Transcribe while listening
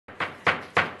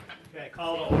I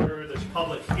call to order this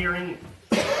public hearing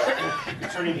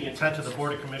concerning the intent of the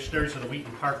Board of Commissioners of the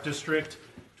Wheaton Park District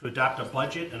to adopt a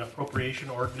budget and appropriation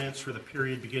ordinance for the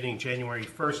period beginning January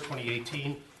 1st,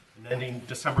 2018 and ending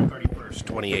December 31st,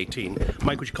 2018.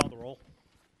 Mike, would you call the roll?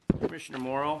 Commissioner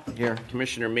Morrow. Here.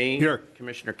 Commissioner Mee. Here.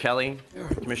 Commissioner Kelly. Here.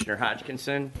 Commissioner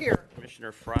Hodgkinson. Here.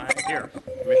 Commissioner Fry. Here.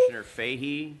 Commissioner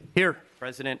Fahey. Here.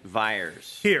 President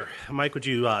Vyers. Here. Mike, would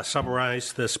you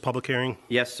summarize this public hearing?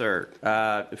 Yes, sir.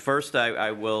 First,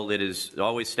 I will, it is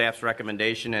always staff's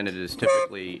recommendation, and it is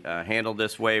typically handled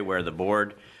this way, where the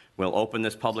board will open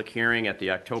this public hearing at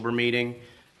the October meeting,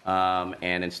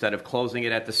 and instead of closing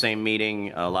it at the same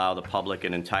meeting, allow the public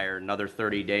another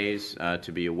 30 days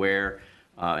to be aware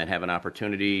and have an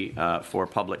opportunity for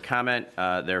public comment.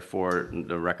 Therefore,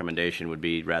 the recommendation would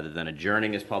be, rather than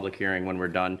adjourning this public hearing when we're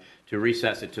done, to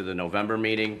recess it to the November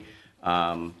meeting,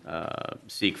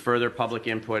 seek further public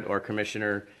input or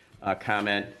commissioner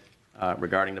comment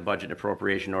regarding the budget and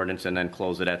appropriation ordinance, and then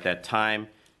close it at that time.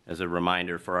 As a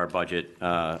reminder for our budget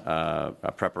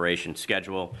preparation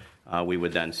schedule, we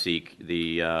would then seek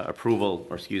the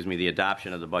the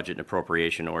adoption of the budget and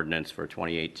appropriation ordinance for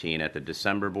 2018 at the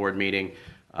December board meeting.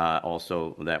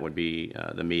 Also, that would be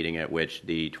the meeting at which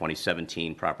the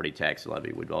 2017 property tax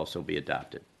levy would also be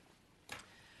adopted.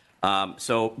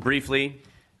 So briefly,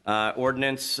 the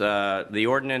ordinance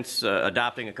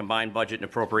adopting a combined budget and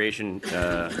appropriation,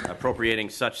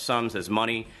 appropriating such sums as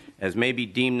money as may be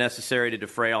deemed necessary to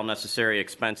defray all necessary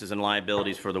expenses and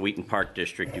liabilities for the Wheaton Park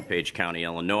District, DuPage County,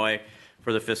 Illinois,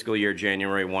 for the fiscal year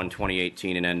January 1,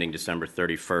 2018 and ending December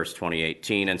 31st,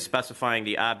 2018, and specifying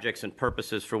the objects and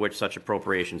purposes for which such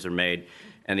appropriations are made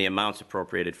and the amounts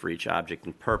appropriated for each object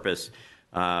and purpose.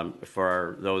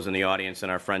 For those in the audience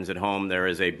and our friends at home, there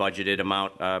is a budgeted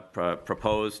amount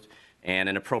proposed and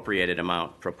an appropriated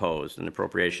amount proposed. An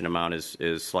appropriation amount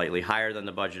is slightly higher than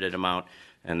the budgeted amount,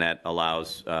 and that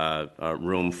allows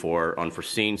room for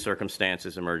unforeseen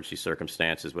circumstances, emergency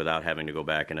circumstances, without having to go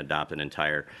back and adopt an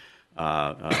entire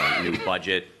new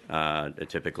budget.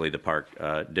 Typically, the Park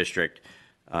District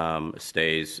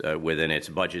stays within its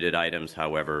budgeted items.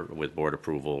 However, with board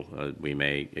approval, we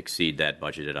may exceed that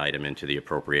budgeted item into the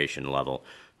appropriation level,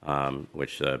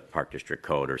 which the Park District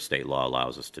Code or state law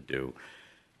allows us to do.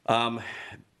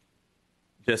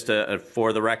 Just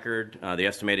for the record, the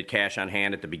estimated cash on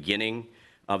hand at the beginning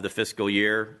of the fiscal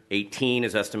year 18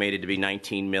 is estimated to be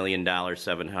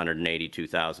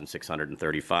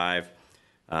 $19,782,635.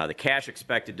 The cash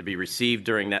expected to be received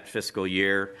during that fiscal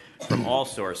year from all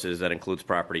sources, that includes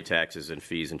property taxes and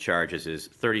fees and charges, is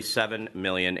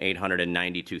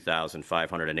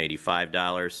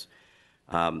 $37,892,585.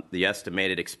 The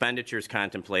estimated expenditures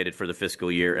contemplated for the fiscal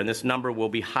year, and this number will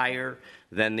be higher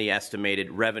than the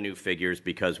estimated revenue figures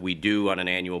because we do, on an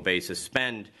annual basis,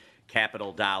 spend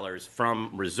capital dollars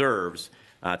from reserves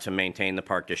to maintain the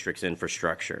Park District's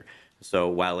infrastructure. So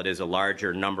while it is a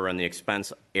larger number on the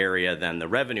expense area than the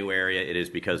revenue area, it is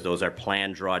because those are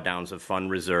planned drawdowns of fund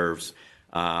reserves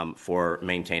for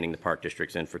maintaining the Park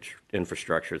District's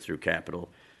infrastructure through capital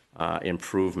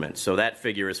improvements. So that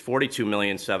figure is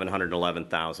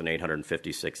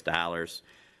 $42,711,856.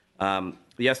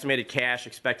 The estimated cash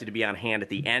expected to be on hand at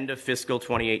the end of fiscal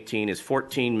 2018 is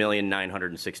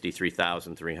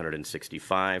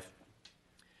 $14,963,365.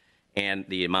 And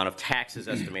the amount of taxes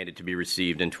estimated to be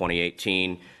received in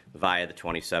 2018 via the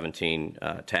 2017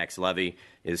 tax levy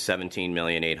is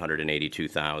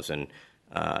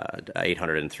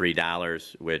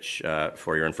 $17,882,803, which,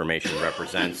 for your information,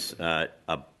 represents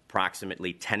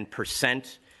approximately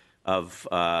 10% of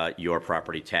your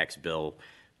property tax bill,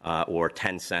 or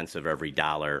 10 cents of every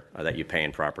dollar that you pay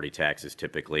in property taxes.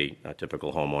 Typically, a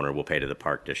typical homeowner will pay to the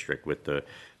Park District, with the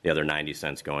other 90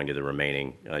 cents going to the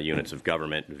remaining units of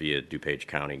government via DuPage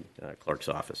County Clerk's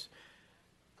Office.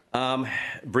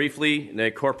 Briefly,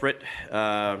 the corporate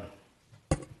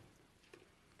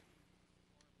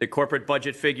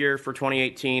budget figure for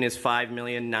 2018 is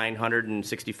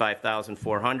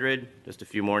 $5,965,400. Just a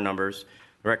few more numbers.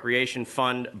 The Recreation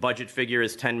Fund budget figure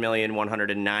is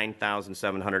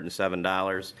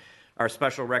 $10,109,707. Our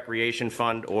Special Recreation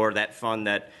Fund, or that fund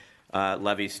that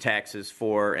levies taxes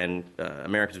for and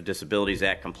Americans with Disabilities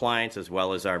Act compliance, as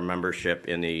well as our membership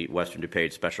in the Western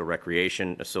DuPage Special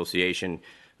Recreation Association,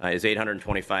 is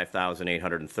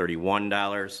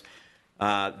 $825,831.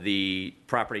 The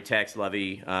property tax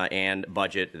levy and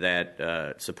budget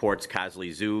that supports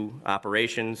Cosley Zoo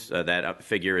operations, that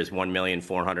figure is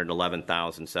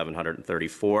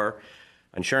 $1,411,734.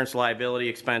 Insurance liability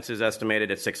expenses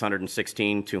estimated at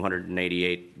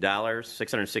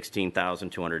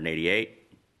 $616,288.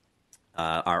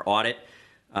 Our audit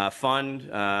Fund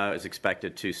is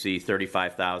expected to see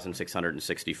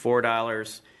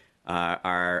 $35,664.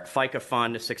 Our FICA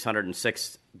fund is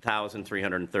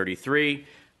 $606,333.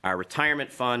 Our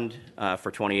retirement fund for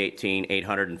 2018,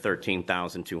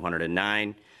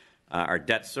 $813,209. Our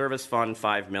debt service fund,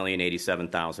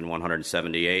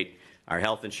 $5,087,178. Our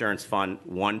health insurance fund,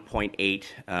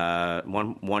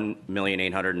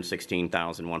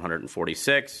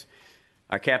 $1,816,146.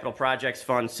 Our capital projects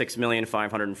fund,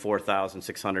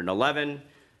 $6,504,611.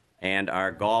 And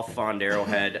our golf fund,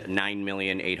 Arrowhead,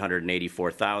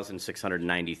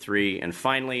 $9,884,693. And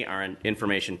finally, our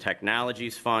information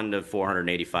technologies fund of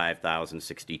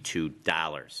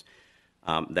 $485,062.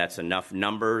 That's enough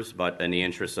numbers, but in the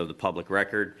interest of the public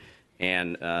record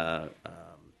and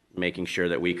making sure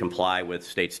that we comply with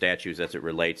state statutes as it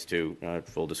relates to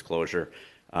full disclosure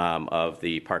of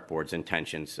the Park Board's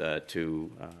intentions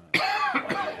to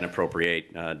and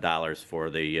appropriate dollars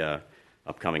for the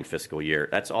upcoming fiscal year.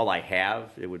 That's all I have.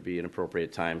 It would be an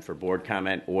appropriate time for board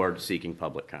comment or seeking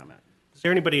public comment. Is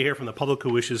there anybody here from the public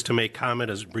who wishes to make comment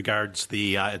as regards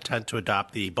the intent to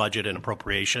adopt the budget and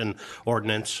appropriation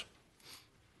ordinance?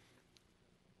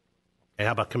 Okay,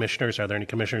 how about commissioners? Are there any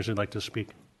commissioners who'd like to speak?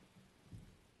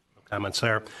 No comments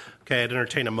there. Okay, I'd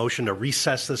entertain a motion to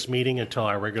recess this meeting until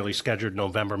our regularly scheduled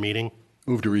November meeting.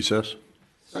 Move to recess.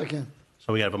 Second.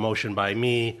 So we have a motion by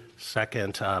me,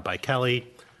 second by Kelly.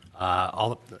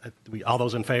 All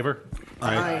those in favor?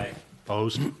 Aye.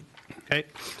 Opposed? Okay.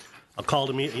 I'll call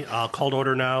to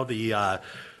order now the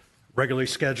regularly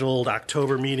scheduled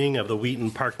October meeting of the Wheaton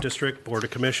Park District Board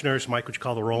of Commissioners. Mike, would you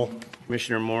call the roll?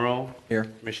 Commissioner Morrow? Here.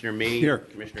 Commissioner Meade? Here.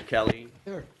 Commissioner Kelly?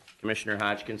 Here. Commissioner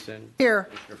Hodgkinson? Here.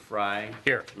 Commissioner Fry?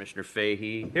 Here. Commissioner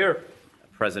Fahey? Here.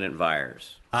 President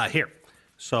Vyers? Here.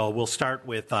 So we'll start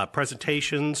with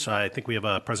presentations. I think we have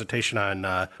a presentation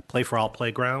on Play for All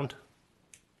Playground.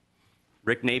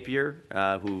 Rick Napier,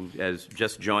 who has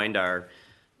just joined our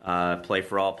Play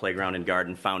for All Playground and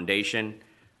Garden Foundation,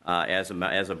 as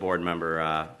a board member,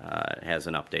 has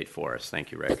an update for us.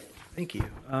 Thank you, Rick. Thank you.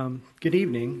 Good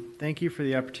evening. Thank you for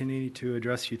the opportunity to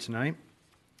address you tonight.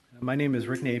 My name is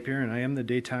Rick Napier, and I am the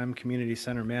Daytime Community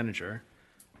Center Manager.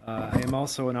 I am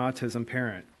also an autism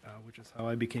parent, which is how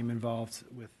I became involved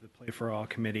with the Play for All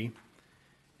Committee,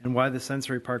 and why the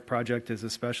Sensory Park project is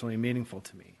especially meaningful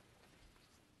to me.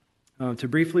 To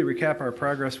briefly recap our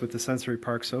progress with the Sensory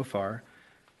Park so far,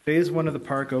 Phase 1 of the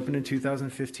park opened in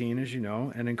 2015, as you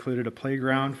know, and included a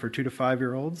playground for 2 to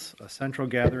 5-year-olds, a central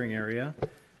gathering area,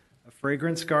 a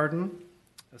fragrance garden,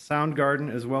 a sound garden,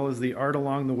 as well as the Art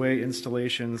Along the Way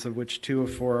installations, of which 2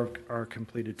 of 4 are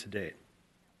completed to date.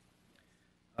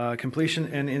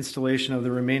 Completion and installation of the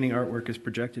remaining artwork is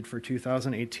projected for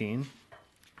 2018.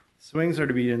 Swings are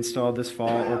to be installed this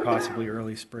fall or possibly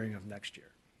early spring of next year.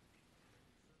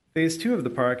 Phase 2 of the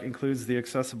park includes the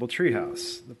accessible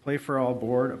treehouse. The Play for All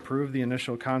board approved the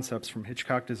initial concepts from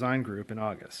Hitchcock Design Group in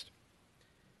August.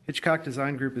 Hitchcock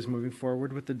Design Group is moving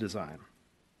forward with the design.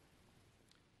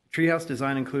 Treehouse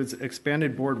design includes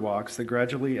expanded boardwalks that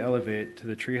gradually elevate to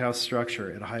the treehouse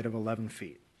structure at a height of 11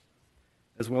 feet,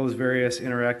 as well as various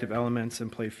interactive elements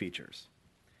and play features.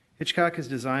 Hitchcock has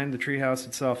designed the treehouse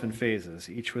itself in phases,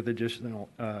 each with additional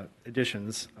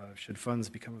additions should funds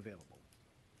become available.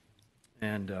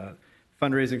 And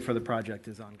fundraising for the project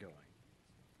is ongoing.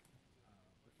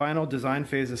 The final design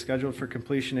phase is scheduled for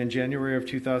completion in January of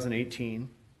 2018.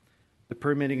 The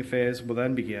permitting phase will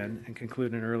then begin and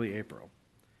conclude in early April.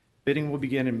 Bidding will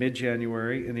begin in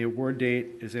mid-January, and the award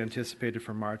date is anticipated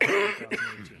for March of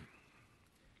 2018.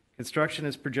 Construction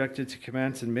is projected to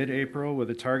commence in mid-April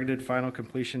with a targeted final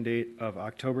completion date of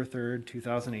October 3rd,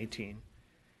 2018.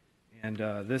 And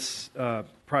this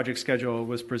project schedule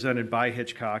was presented by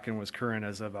Hitchcock and was current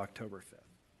as of October 5th.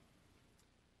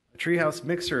 A treehouse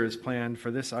mixer is planned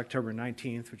for this October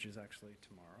 19th, which is actually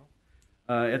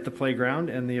tomorrow, at the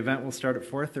playground, and the event will start at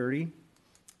 4:30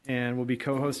 and will be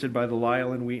co-hosted by the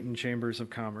Lyle and Wheaton Chambers of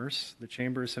Commerce. The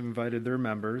chambers have invited their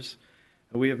members,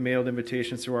 and we have mailed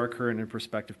invitations to our current and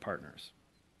prospective partners.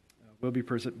 We'll be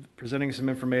presenting some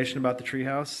information about the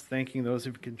treehouse, thanking those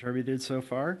who've contributed so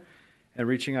far, and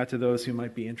reaching out to those who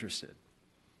might be interested.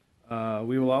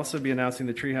 We will also be announcing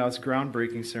the treehouse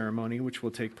groundbreaking ceremony, which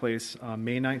will take place on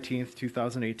May 19th,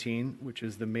 2018, which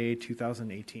is the May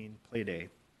 2018 Play Day.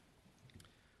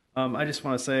 I just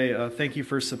want to say thank you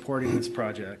for supporting this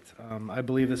project. I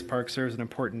believe this park serves an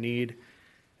important need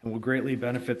and will greatly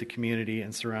benefit the community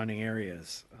and surrounding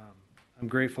areas. I'm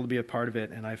grateful to be a part of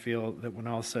it, and I feel that when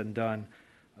all is said and done,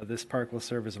 this park will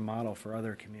serve as a model for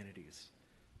other communities.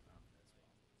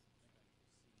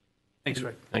 Thanks,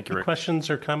 Rick. Thank you, Rick. Questions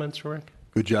or comments for Rick?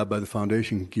 Good job by the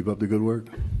foundation. Keep up the good work.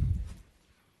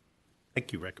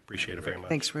 Thank you, Rick. Appreciate it very much.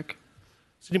 Thanks, Rick.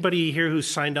 Is anybody here who's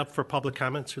signed up for public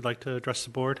comments who'd like to address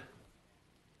the board?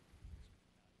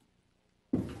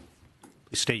 Please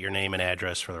state your name and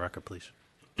address for the record, please.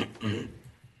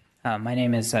 My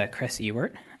name is Chris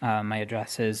Ewert. My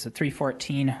address is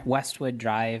 314 Westwood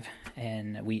Drive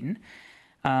in Wheaton.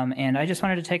 And I just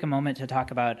wanted to take a moment to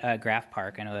talk about Graph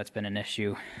Park. I know that's been an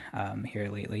issue here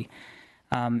lately.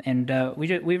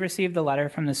 We received a letter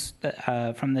from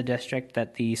the district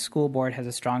that the school board has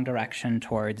a strong direction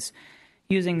towards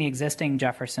using the existing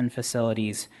Jefferson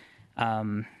facilities,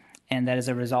 and that as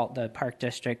a result, the Park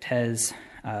District has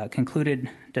concluded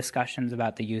discussions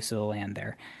about the use of the land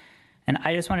there. And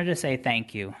I just wanted to say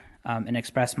thank you and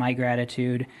express my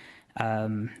gratitude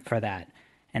for that.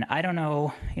 And I don't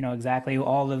know, exactly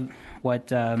what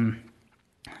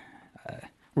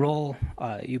role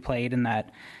you played in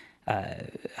that,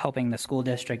 helping the school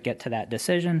district get to that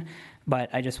decision. But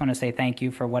I just want to say thank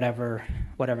you for whatever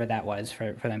that was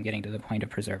for them getting to the point of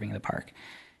preserving the park.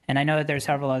 And I know that there's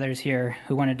several others here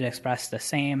who wanted to express the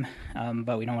same,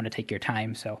 but we don't want to take your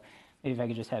time. So maybe if I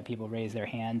could just have people raise their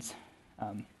hands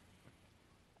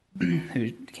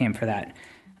who came for that.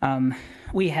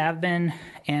 We have been,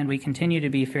 and we continue to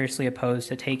be fiercely opposed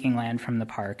to taking land from the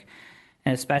park,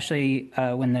 and especially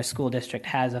when the school district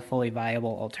has a fully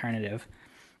viable alternative.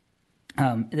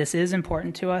 This is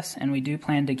important to us, and we do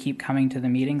plan to keep coming to the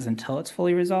meetings until it's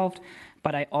fully resolved.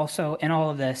 But I also, in all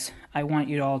of this, I want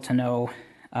you all to know,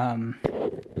 I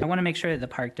want to make sure that the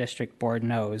Park District Board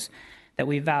knows that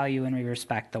we value and we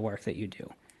respect the work that you do.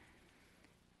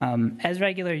 As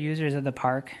regular users of the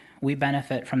park, we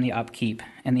benefit from the upkeep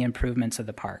and the improvements of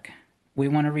the park. We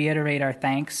want to reiterate our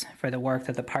thanks for the work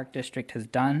that the Park District has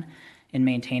done in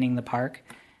maintaining the park.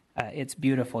 It's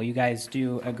beautiful. You guys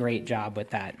do a great job with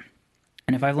that.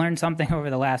 And if I've learned something over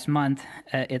the last month,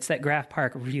 it's that Graph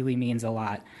Park really means a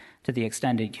lot to the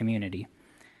extended community.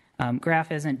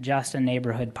 Graph isn't just a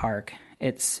neighborhood park.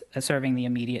 It's serving the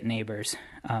immediate neighbors.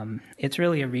 It's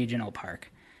really a regional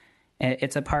park.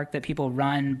 It's a park that people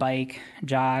run, bike,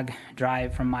 jog,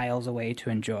 drive from miles away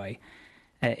to enjoy.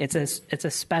 It's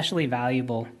especially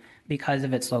valuable because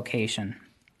of its location,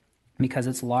 because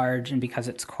it's large and because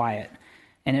it's quiet.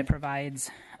 And it provides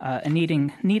a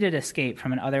needed escape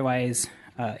from an otherwise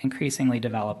increasingly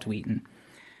developed Wheaton.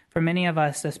 For many of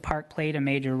us, this park played a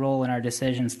major role in our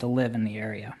decisions to live in the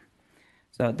area.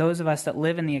 So those of us that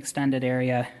live in the extended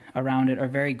area around it are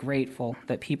very grateful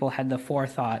that people had the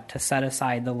forethought to set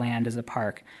aside the land as a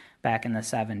park back in the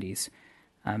 70s.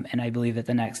 And I believe that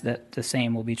the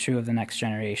same will be true of the next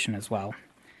generation as well.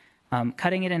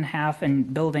 Cutting it in half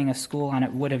and building a school on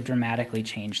it would have dramatically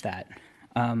changed that.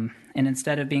 And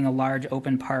instead of being a large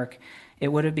open park, it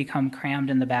would have become crammed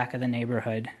in the back of the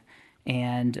neighborhood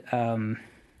and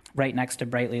right next to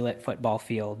brightly lit football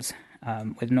fields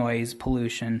with noise,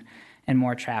 pollution, and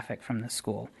more traffic from the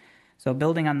school. So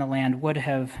building on the land would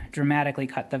have dramatically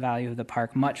cut the value of the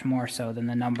park, much more so than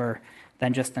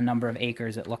just the number of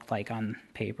acres it looked like on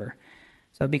paper.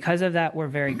 So because of that, we're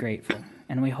very grateful,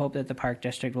 and we hope that the Park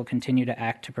District will continue to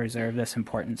act to preserve this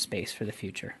important space for the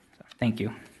future. So, thank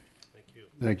you.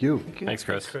 Thank you. Thanks,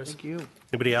 Chris. Thank you.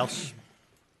 Anybody else?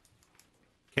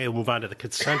 Okay, we'll move on to the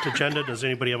consent agenda. Does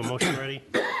anybody have a motion ready?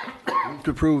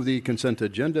 To approve the consent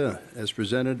agenda as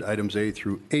presented, items A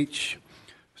through H,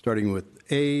 starting with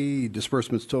A,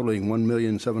 disbursements totaling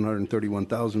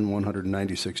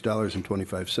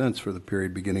 $1,731,196.25 for the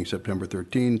period beginning September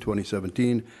 13,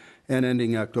 2017, and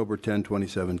ending October 10,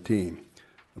 2017.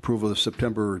 Approval of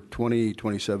September 20,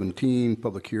 2017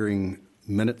 public hearing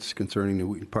minutes concerning the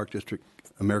Wheaton Park District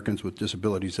Americans with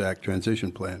Disabilities Act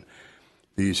Transition Plan.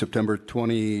 The September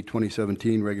 20,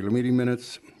 2017 regular meeting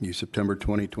minutes, the September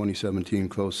 20, 2017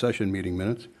 closed session meeting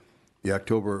minutes, the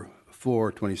October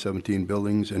 4, 2017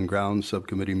 Buildings and Grounds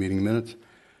Subcommittee meeting minutes,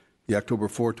 the October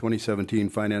 4, 2017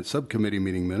 Finance Subcommittee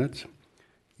meeting minutes,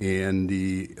 and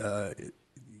the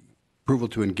approval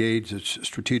to engage a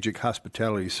strategic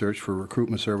hospitality search for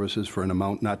recruitment services for an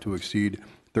amount not to exceed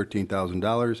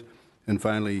 $13,000. And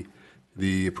finally,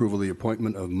 the approval of the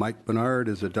appointment of Mike Bernard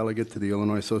as a delegate to the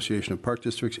Illinois Association of Park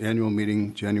Districts annual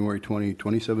meeting, January 20,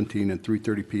 2017 at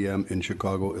 3:30 p.m. in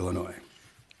Chicago, Illinois.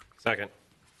 Second.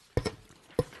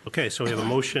 Okay, so we have a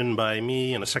motion by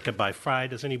me and a second by Fry.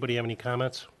 Does anybody have any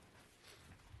comments?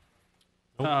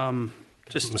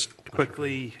 Just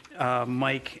quickly,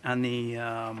 Mike, on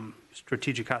the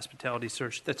strategic hospitality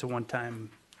search, that's a one-time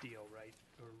deal, right?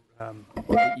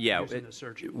 Yeah, using the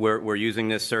search. we're using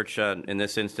this search in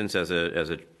this instance as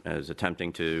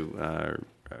attempting to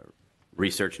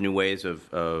research new ways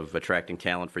of attracting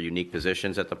talent for unique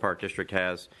positions that the Park District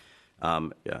has.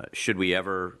 Should we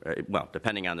ever, well,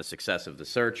 depending on the success of the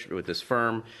search with this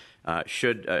firm,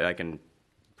 I can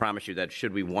promise you that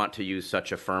should we want to use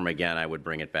such a firm again, I would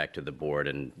bring it back to the board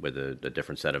and with a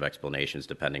different set of explanations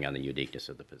depending on the uniqueness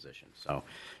of the position. So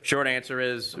short answer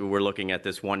is we're looking at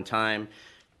this one time,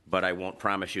 but I won't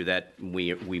promise you that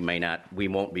we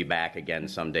won't be back again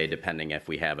someday depending if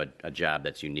we have a job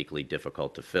that's uniquely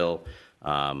difficult to fill.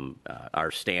 Our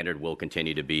standard will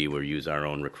continue to be we'll use our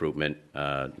own recruitment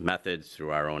methods through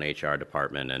our own HR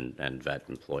department and vet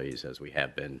employees as we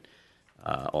have been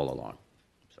all along.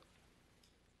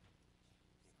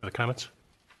 Other comments?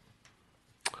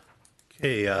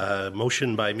 Okay,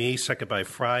 motion by me, second by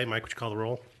Fry. Mike, would you call the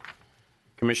roll?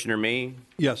 Commissioner Mee?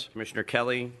 Yes. Commissioner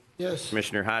Kelly? Yes.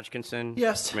 Commissioner Hodgkinson?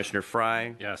 Yes. Commissioner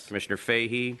Fry? Yes. Commissioner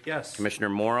Fahey? Yes. Commissioner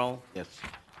Morrill? Yes.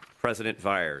 President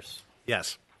Vires?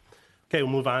 Yes. Okay,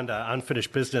 we'll move on to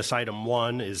unfinished business. Item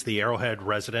 1 is the Arrowhead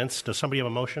residence. Does somebody have a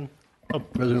motion?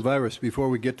 President Virus, before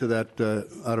we get to that,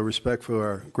 out of respect for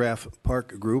our Graff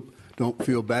Park group, don't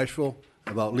feel bashful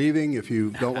about leaving if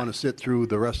you don't want to sit through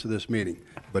the rest of this meeting.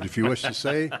 But if you wish to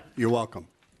say, you're welcome.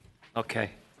 Okay.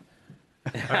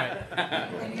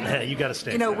 You got to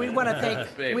stay. You know, we want to thank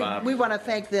Hey, Bob. we want to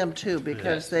thank them too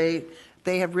because they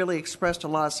have really expressed a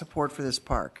lot of support for this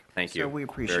park. Thank you So we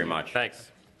appreciate very it. much.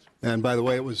 Thanks. And by the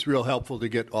way, it was real helpful to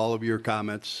get all of your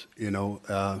comments. You know,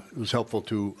 it was helpful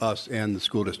to us and the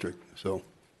school district. So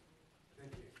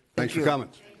thanks for you. coming.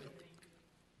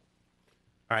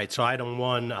 All right, so item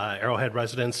 1, Arrowhead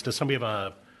residence. Does somebody have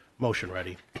a motion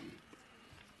ready?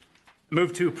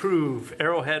 Move to approve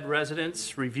Arrowhead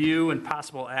Residence review and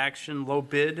possible action low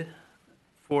bid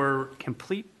for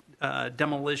complete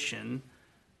demolition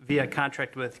via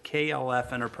contract with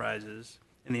KLF Enterprises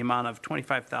in the amount of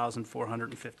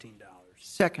 $25,415.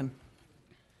 Second.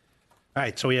 All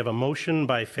right, so we have a motion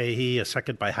by Fahey, a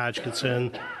second by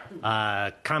Hodgkinson.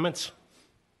 Comments?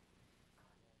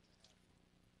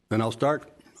 And I'll start.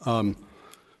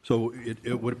 So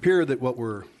it would appear that what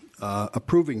we're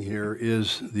approving here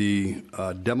is the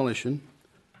demolition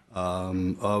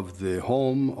of the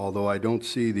home, although I don't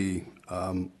see the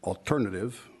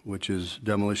alternative, which is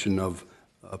demolition of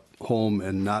a home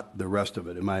and not the rest of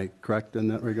it. Am I correct in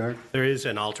that regard? There is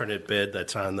an alternate bid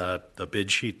that's on the bid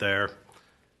sheet there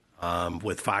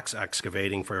with Fox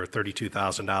Excavating for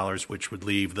 $32,000, which would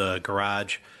leave the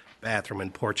garage, bathroom,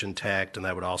 and porch intact, and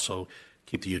that would also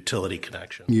keep the utility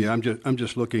connection. Yeah, I'm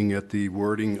just looking at the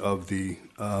wording of the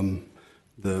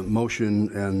motion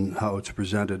and how it's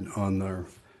presented on our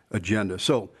agenda.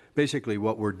 So basically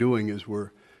what we're doing is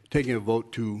we're taking a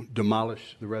vote to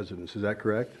demolish the residence. Is that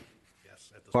correct?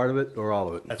 Yes. Part of it or all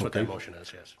of it? That's what that motion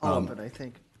is, yes. All of it, I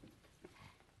think.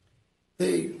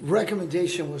 The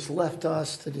recommendation was left to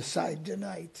us to decide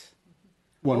tonight.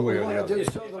 One way We or the want to other.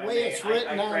 do, so the way it's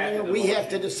written on there, we have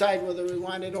to decide whether we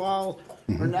want it all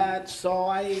or not, so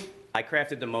I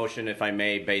crafted the motion, if I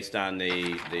may, based on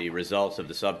the results of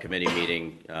the subcommittee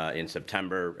meeting in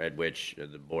September, at which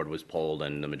the board was polled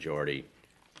and the majority,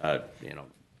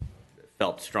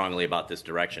 felt strongly about this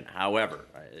direction. However,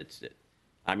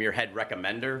 I'm your head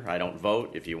recommender. I don't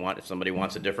vote. If somebody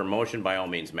wants a different motion, by all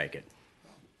means, make it.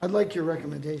 I'd like your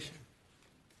recommendation.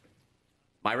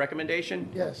 My recommendation?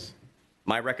 Yes.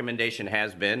 My recommendation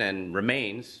has been and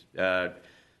remains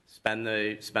spend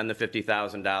the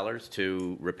 $50,000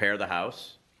 to repair the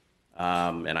house,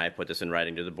 and I put this in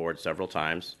writing to the board several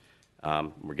times.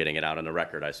 We're getting it out on the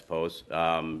record, I suppose.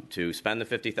 To spend the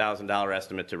 $50,000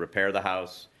 estimate to repair the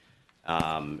house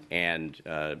and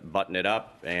button it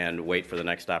up and wait for the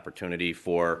next opportunity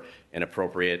for an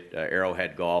appropriate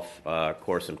Arrowhead Golf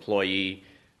course employee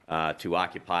to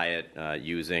occupy it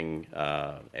using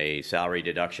a salary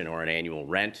deduction or an annual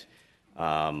rent.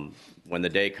 When the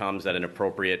day comes that an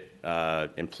appropriate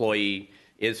employee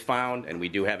is found, and we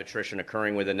do have attrition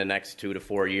occurring within the next 2 to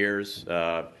 4 years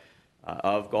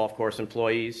of golf course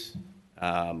employees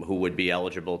who would be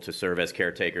eligible to serve as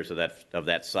caretakers of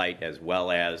that site, as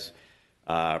well as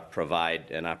provide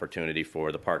an opportunity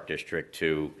for the Park District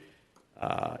to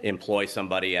employ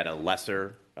somebody at a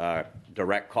lesser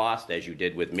direct cost, as you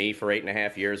did with me for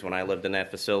 8.5 years when I lived in that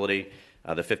facility.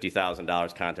 The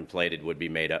 $50,000 contemplated would be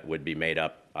made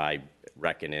up, I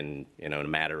reckon, in a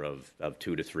matter of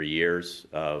 2 to 3 years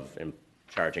of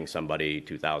charging somebody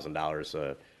 $2,000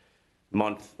 a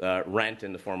month rent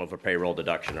in the form of a payroll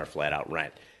deduction or flat out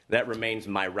rent. That remains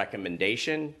my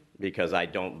recommendation because I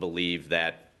don't believe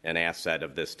that an asset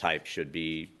of this type should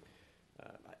be.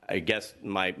 I guess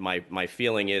my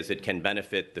feeling is it can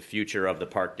benefit the future of the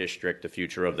Park District, the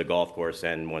future of the golf course,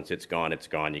 and once it's gone, it's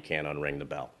gone. You can't unring the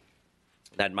bell.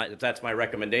 That's my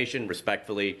recommendation.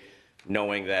 Respectfully,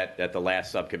 knowing that at the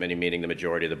last subcommittee meeting, the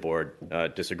majority of the board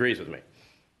disagrees with me.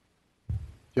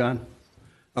 John?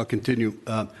 I'll continue.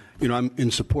 I'm in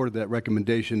support of that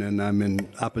recommendation, and I'm in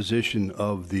opposition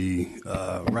of the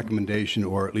recommendation,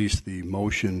 or at least the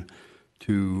motion,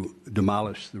 to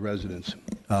demolish the residence.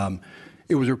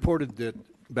 It was reported that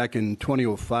back in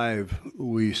 2005,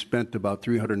 we spent about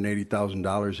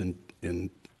 $380,000 in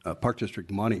Park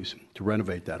District monies to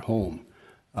renovate that home.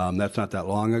 That's not that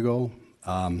long ago.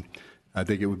 I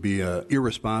think it would be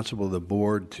irresponsible of the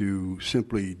board to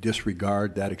simply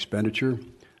disregard that expenditure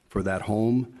for that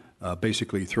home,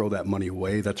 basically throw that money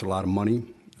away. That's a lot of money,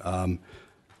 a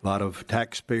lot of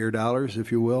taxpayer dollars,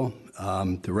 if you will,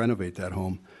 to renovate that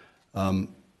home.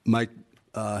 Mike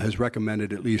has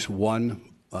recommended at least one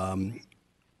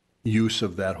use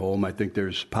of that home. I think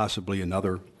there's possibly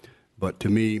another, but to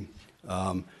me,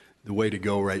 the way to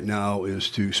go right now is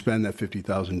to spend that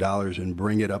 $50,000 and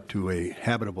bring it up to a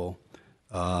habitable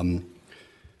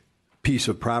piece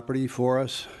of property for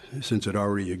us, since it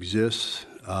already exists.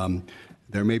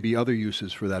 There may be other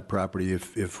uses for that property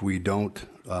if we don't,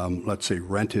 let's say,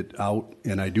 rent it out.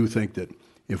 And I do think that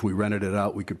if we rented it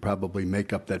out, we could probably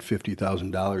make up that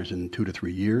 $50,000 in 2 to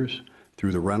 3 years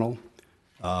through the rental.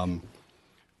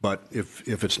 But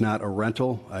if it's not a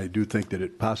rental, I do think that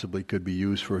it possibly could be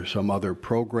used for some other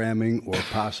programming or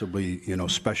possibly,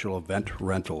 special event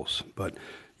rentals. But,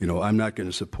 I'm not going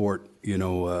to support,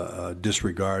 a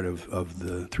disregard of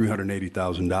the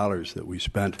 $380,000 that we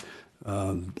spent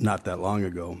not that long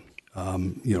ago,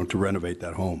 to renovate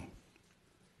that home.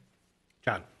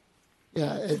 John?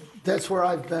 Yeah, that's where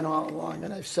I've been all along,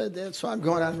 and I've said that, so I'm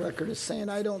going on record as saying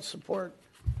I don't support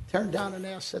tearing down an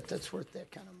asset that's worth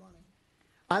that kind of money.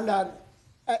 I'm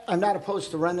not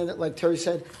opposed to renting it, like Terry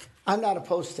said. I'm not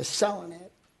opposed to selling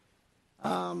it.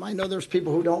 I know there's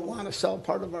people who don't want to sell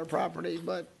part of our property,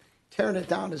 but tearing it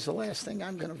down is the last thing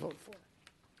I'm going to vote for.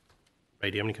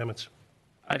 Ray, do you have any comments?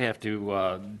 I'd have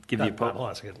to give you a Hold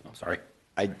on a second. I'm sorry.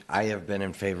 I have been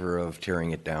in favor of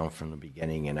tearing it down from the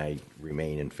beginning, and I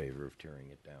remain in favor of tearing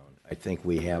it down. I think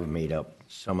we have made up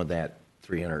some of that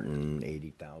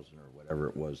 $380,000 or whatever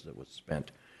it was that was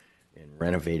spent in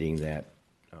renovating that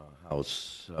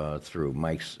house through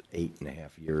Mike's 8.5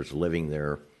 years living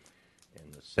there,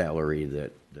 and the salary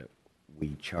that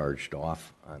we charged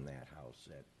off on that house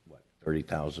at what,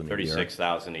 $30,000 a year.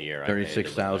 $36,000 a year.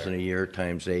 $36,000 a year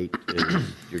times 8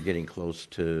 is you're getting close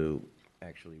to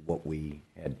actually what we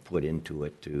had put into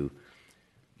it to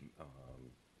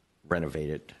renovate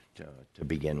it to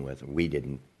begin with. We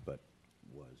didn't, but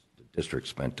was the district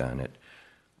spent on it.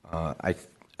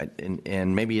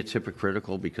 And maybe it's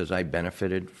hypocritical because I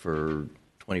benefited for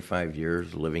 25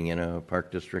 years living in a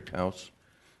Park District house.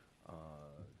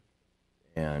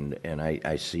 And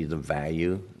I see the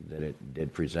value that it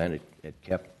did present. It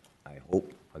kept, I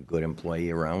hope, a good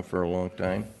employee around for a long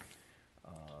time.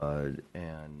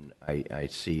 And I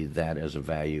see that as a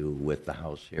value with the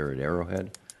house here at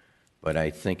Arrowhead. But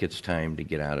I think it's time to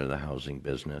get out of the housing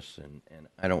business. And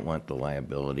I don't want the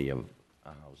liability of a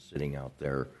house sitting out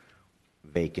there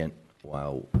vacant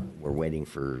while we're waiting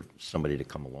for somebody to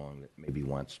come along that maybe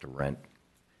wants to rent.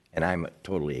 And I'm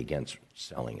totally against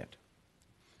selling it.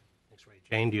 Thanks, Ray.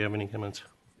 Jane, do you have any comments?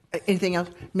 Anything else?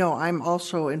 No, I'm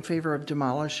also in favor of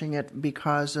demolishing it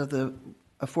because of the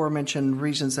aforementioned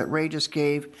reasons that Ray just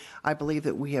gave. I believe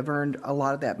that we have earned a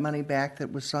lot of that money back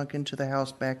that was sunk into the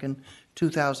house back in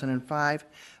 2005.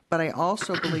 But I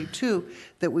also believe, too,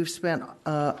 that we've spent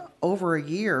over a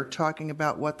year talking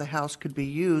about what the house could be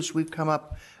used. We've come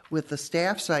up with the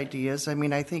staff's ideas. I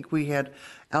mean, I think we had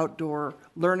outdoor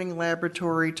learning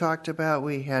laboratory talked about.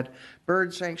 We had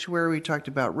bird sanctuary. We talked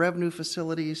about revenue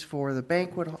facilities for the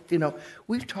banquet.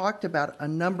 We've talked about a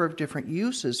number of different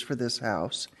uses for this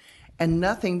house, and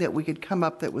nothing that we could come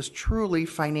up that was truly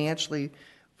financially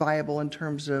viable in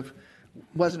terms of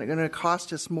wasn't it going to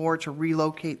cost us more to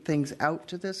relocate things out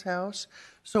to this house?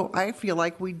 So I feel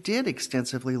like we did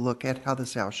extensively look at how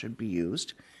this house should be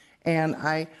used. And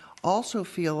I also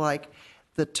feel like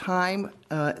the time,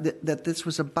 that this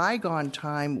was a bygone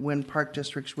time when park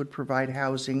districts would provide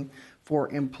housing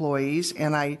for employees.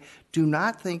 And I do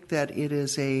not think that it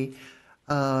is a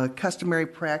customary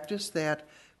practice that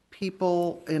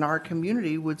people in our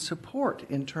community would support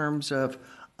in terms of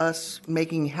us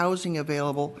making housing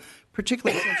available,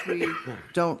 particularly since we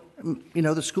don't,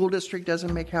 the school district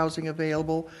doesn't make housing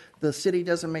available, the city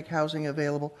doesn't make housing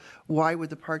available. Why would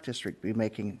the park district be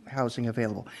making housing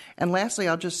available? And lastly,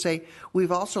 I'll just say,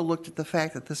 we've also looked at the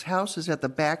fact that this house is at the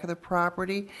back of the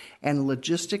property, and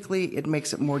logistically, it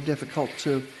makes it more difficult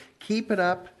to keep it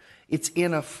up. It's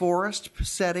in a forest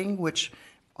setting, which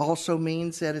also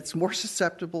means that it's more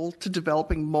susceptible to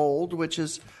developing mold, which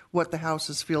is what the house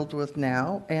is filled with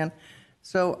now. And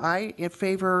so I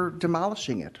favor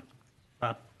demolishing it.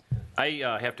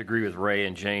 I have to agree with Ray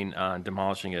and Jane on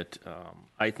demolishing it.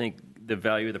 I think the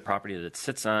value of the property that it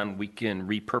sits on, we can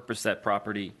repurpose that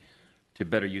property to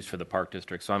better use for the park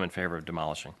district, so I'm in favor of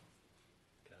demolishing.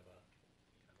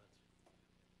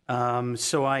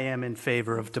 So I am in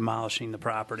favor of demolishing the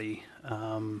property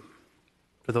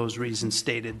for those reasons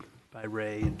stated by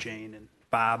Ray and Jane and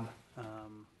Bob.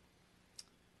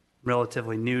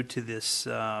 Relatively new to this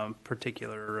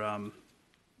particular,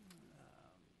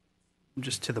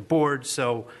 just to the board,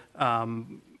 so,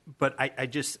 but I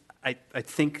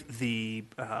think the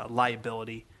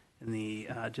liability and the,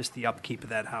 just the upkeep of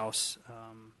that house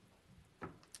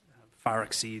far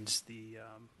exceeds the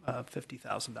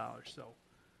 $50,000, so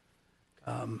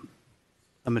I'm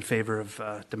in favor of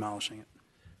demolishing it.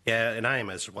 Yeah, and I am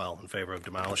as well in favor of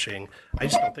demolishing. I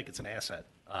just don't think it's an asset.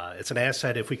 It's an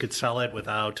asset if we could sell it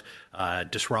without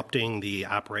disrupting the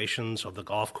operations of the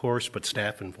golf course, but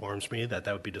staff informs me that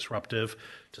that would be disruptive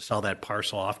to sell that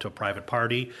parcel off to a private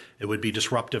party. It would be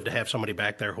disruptive to have somebody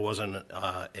back there who wasn't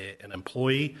an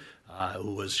employee,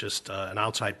 who was just an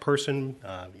outside person,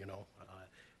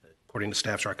 according to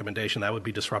staff's recommendation, that would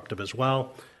be disruptive as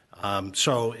well.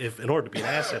 So if, in order to be an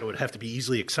asset, it would have to be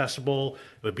easily accessible.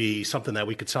 It would be something that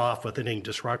we could sell off without any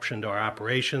disruption to our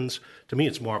operations. To me,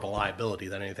 it's more of a liability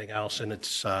than anything else, and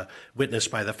it's witnessed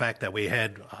by the fact that we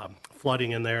had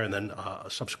flooding in there and then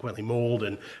subsequently mold,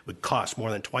 and would cost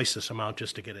more than twice this amount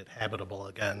just to get it habitable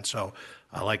again. So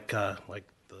like the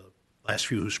last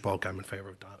few who spoke, I'm in favor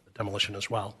of demolition as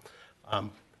well.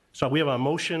 So we have a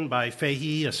motion by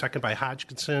Fahey, a second by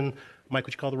Hodgkinson. Mike,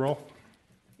 would you call the roll?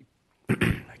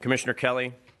 Commissioner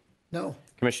Kelly, No.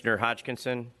 Commissioner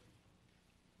Hodgkinson,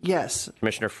 Yes.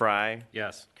 Commissioner Fry,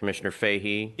 Yes. Commissioner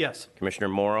Fahey, Yes. Commissioner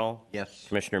Morrill, Yes.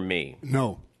 Commissioner Me.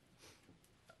 No.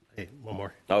 Hey, one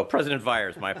more. Oh, President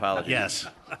Vires, my apologies. Yes.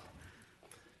 All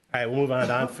right, we'll move on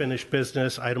to unfinished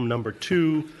business. Item number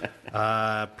 2,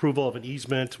 approval of an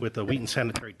easement with the Wheaton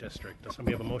Sanitary District. Does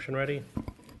somebody have a motion ready?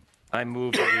 I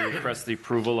move that we request the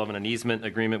approval of an easement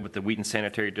agreement with the Wheaton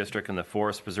Sanitary District and the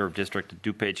Forest Preserve District of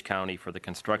DuPage County for the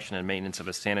construction and maintenance of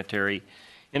a sanitary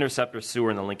interceptor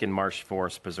sewer in the Lincoln Marsh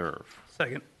Forest Preserve.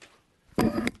 Second.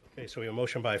 Okay, so we have a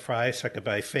motion by Fry, second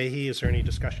by Fahey. Is there any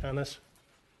discussion on this?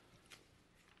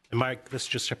 And Mike, this is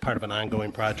just a part of an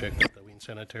ongoing project that the Wheaton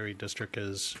Sanitary District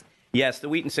is. Yes, the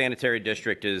Wheaton Sanitary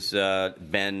District has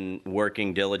been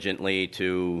working diligently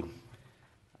to,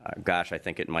 I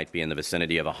think it might be in the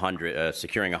vicinity of 100,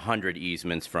 securing 100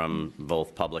 easements from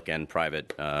both public and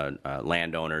private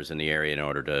landowners in the area in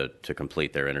order to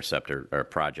complete their interceptor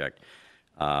project.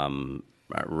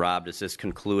 Rob, does this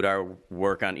conclude our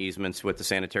work on easements with the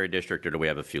sanitary district, or do we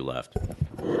have a few left?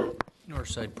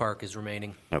 Northside Park is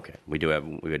remaining. Okay, we do have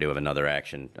another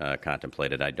action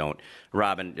contemplated.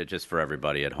 Robin, just for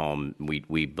everybody at home,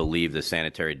 we believe the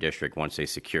sanitary district, once they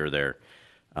secure their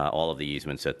all of the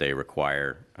easements that they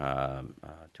require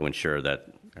to ensure that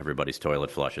everybody's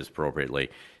toilet flushes appropriately,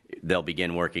 they'll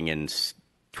begin working in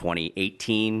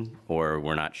 2018, or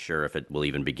we're not sure if it will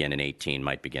even begin in 18.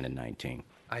 Might begin in 19.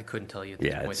 I couldn't tell you at this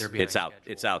Yeah, point. They're behind schedule.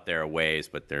 it's out there a ways,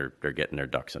 but they're getting their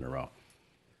ducks in a row.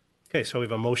 Okay, so we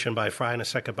have a motion by Fry and a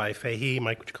second by Fahey.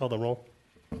 Mike, would you call the roll?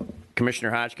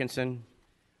 Commissioner Hodgkinson,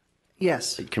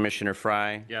 Yes. Commissioner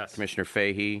Fry, Yes. Commissioner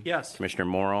Fahey, Yes. Commissioner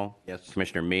Morrill, Yes.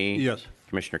 Commissioner Me, Yes.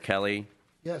 Commissioner Kelly,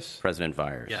 Yes. President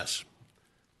Vires. Yes.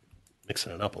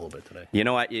 Mixing it up a little bit today. You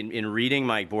know, in reading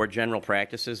my board general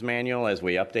practices manual, as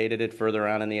we updated it further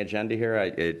on in the agenda here,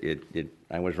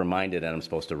 I was reminded that I'm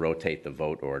supposed to rotate the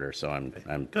vote order. So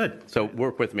I'm Good. So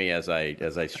work with me as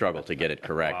I struggle to get it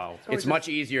correct. Wow. It's much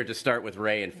easier to start with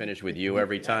Ray and finish with you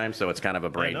every time. So it's kind of a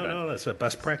brain bend. No, that's the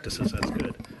best practices. That's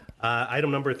good. Item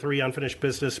number 3, unfinished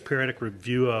business, periodic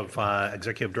review of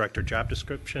executive director job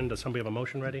description. Does somebody have a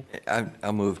motion ready?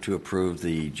 I'll move to approve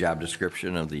the job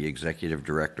description of the executive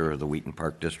director of the Wheaton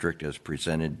Park District as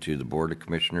presented to the Board of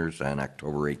Commissioners on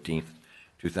October 18th,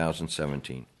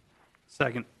 2017.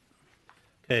 Second.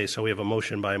 Okay, so we have a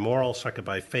motion by Morrill, second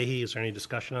by Fahey. Is there any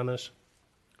discussion on this?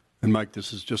 And Mike,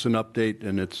 this is just an update,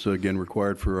 and it's again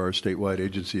required for our statewide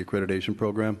agency accreditation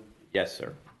program. Yes,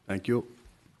 sir. Thank you.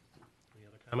 Any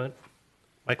other comment?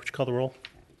 Mike, would you call the roll?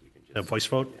 Voice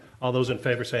vote. All those in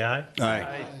favor say aye.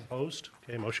 Aye. Opposed?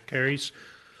 Okay, motion carries.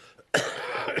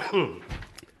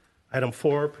 Item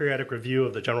 4, periodic review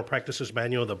of the general practices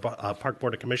manual of the Park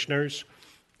Board of Commissioners.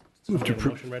 Move to,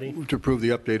 Motion ready? move to approve the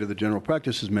update of the general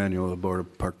practices manual of the Board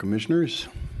of Park Commissioners.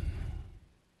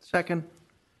 Second.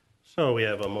 So we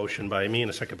have a motion by me and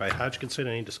a second by Hodgkinson.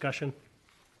 Any discussion?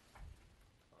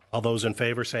 All those in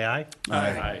favor say aye.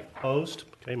 Aye. Opposed?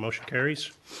 Okay, motion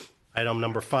carries. Item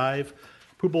number 5,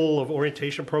 approval of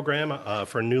orientation program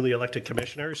for newly elected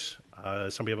commissioners.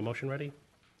 Somebody have a motion ready?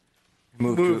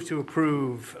 Move to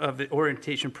approve of the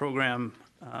orientation program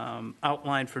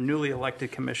outlined for newly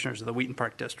elected commissioners of the Wheaton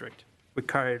Park District,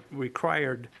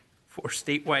 required for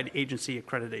statewide agency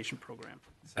accreditation program.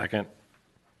 Second.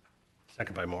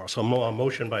 Second by Morrill. So a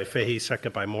motion by Fahey,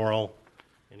 second by Morrill.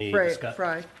 Any discuss?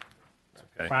 Fry.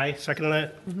 Okay. Fry, second on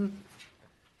that?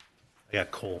 I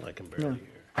got cold, I can barely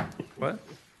hear. What?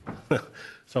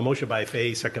 So a motion by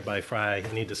Fahey, second by Fry.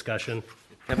 Any discussion?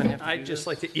 I'd just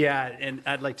like to, yeah, and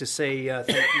I'd like to say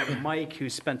thank you to Mike, who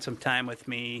spent some time with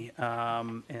me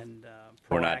and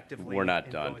proactively. We're not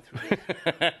in done. going through it.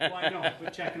 Well, I know,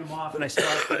 but checking them off, and I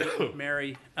started with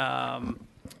Mary. But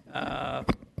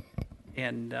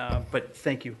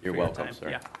thank you. You're for your welcome, time. sir.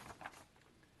 Yeah.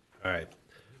 All right.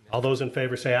 All those in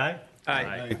favor say aye.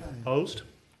 Aye. Opposed?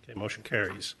 Okay, motion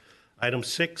carries. Item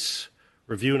 6,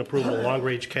 review and approval of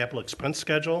long-range capital expense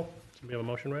schedule. Somebody have a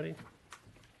motion ready?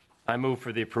 I move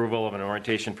for the approval of an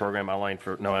orientation program outlined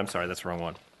for, no, I'm sorry, that's the wrong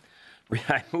one.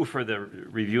 I move for the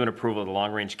review and approval of the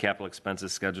long-range capital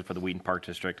expenses scheduled for the Wheaton Park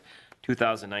District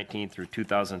 2019 through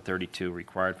 2032,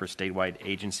 required for statewide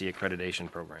agency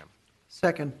accreditation program.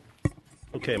 Second.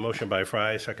 Okay, motion by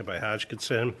Fry, second by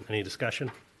Hodgkinson. Any discussion?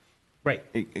 Right.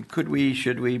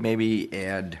 Should we maybe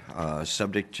add,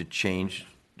 subject to change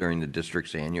during the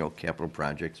district's annual capital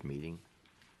projects meeting?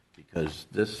 Because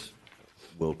this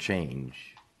will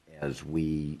change as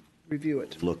we Review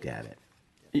it. look at it.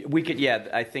 We could, yeah,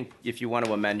 I think if you want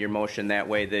to amend your motion that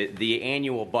way, the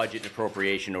annual budget and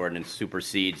appropriation ordinance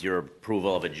supersedes your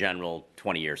approval of a general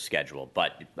 20-year schedule.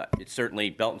 But it's certainly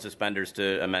belt and suspenders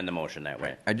to amend the motion that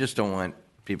way. I just don't want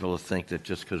people to think that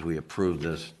just because we approve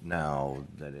this now,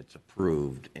 that it's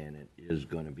approved and it is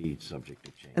going to be subject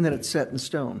to change. And then it's set in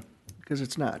stone, because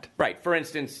it's not. Right. For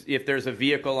instance, if there's a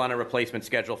vehicle on a replacement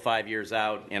schedule 5 years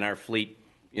out and our fleet,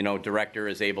 director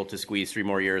is able to squeeze 3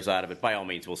 more years out of it, by all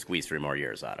means, we'll squeeze 3 more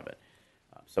years out of it.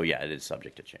 So, yeah, it is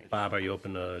subject to change. Bob, are you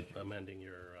open to amending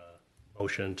your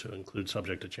motion to include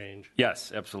subject to change?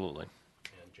 Yes, absolutely.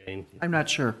 And Jane? I'm not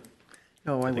sure.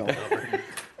 No, I will.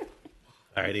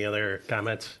 All right, any other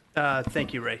comments?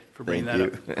 Thank you, Ray, for bringing that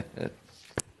up.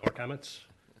 More comments?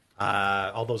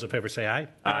 All those in favor say aye.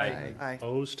 Aye. Aye.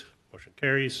 Opposed? Motion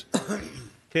carries.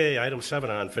 Okay, item 7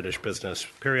 on unfinished business.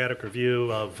 Periodic review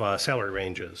of salary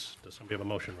ranges. Does somebody have a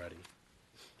motion ready?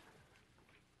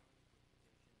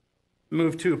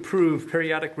 Move to approve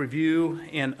periodic review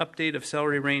and update of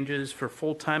salary ranges for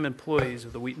full-time employees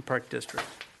of the Wheaton Park District,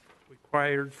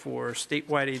 required for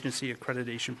statewide agency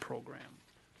accreditation program.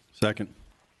 Second.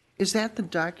 Is that the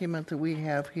document that we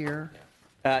have here?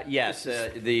 Yes,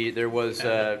 there was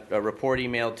a report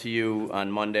emailed to you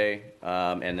on Monday,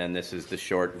 and then this is the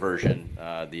short version,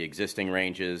 the existing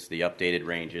ranges, the updated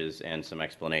ranges, and some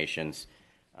explanations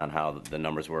on how the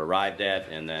numbers were arrived at,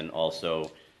 and then also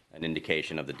an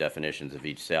indication of the definitions of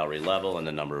each salary level and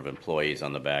the number of employees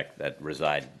on the back that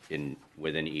reside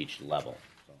within each level.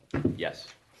 So, yes.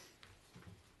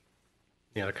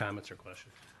 Any other comments or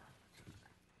questions?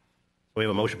 We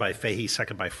have a motion by Fahey,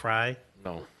 second by Fry.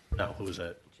 No. No, who was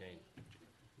that? Jane.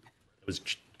 It was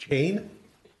Jane?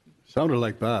 Sounded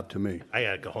like Bob to me. I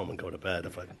gotta go home and go to bed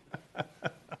if I.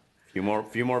 Few more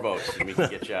votes, and we can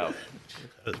get you out.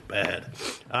 That was bad.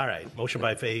 All right, motion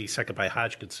by Fahey, second by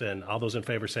Hodgkinson. All those in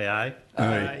favor say aye.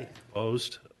 Aye.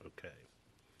 Opposed? Okay.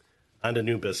 On to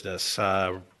new business.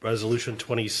 Resolution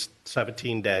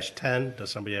 2017-10.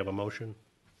 Does somebody have a motion?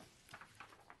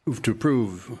 Move to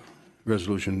approve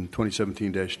Resolution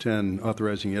 2017-10,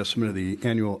 authorizing the estimate of the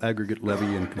annual aggregate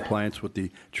levy in compliance with the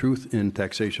Truth in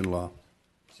Taxation Law.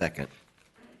 Second.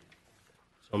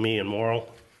 So me and Morrill.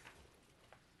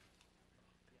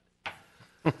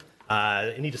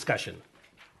 Any discussion?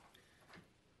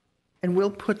 And we'll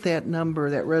put that number,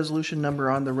 that resolution number,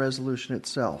 on the resolution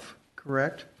itself,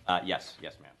 correct? Yes,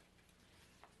 ma'am.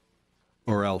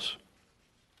 Or else.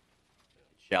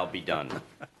 Shall be done.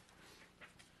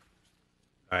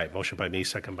 All right, motion by me,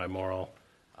 second by Morrill.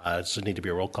 Does it need to be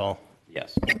a roll call?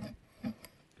 Yes.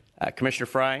 Commissioner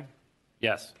Fry?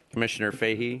 Yes. Commissioner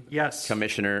Fahey? Yes.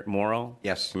 Commissioner Morrill?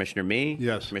 Yes. Commissioner Me?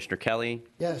 Yes. Commissioner Kelly?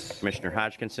 Yes. Commissioner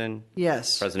Hodgkinson?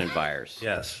 Yes. President Byers?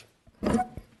 Yes.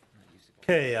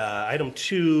 Okay, item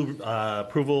 2,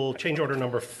 approval, change order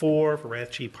number 4 for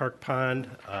Rathje Park Pond.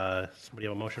 Somebody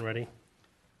have a motion ready?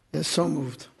 Yes, so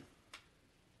moved.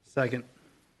 Second.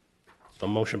 So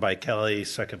motion by Kelly,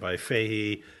 second by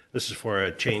Fahey. This is for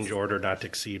a change order not to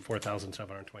exceed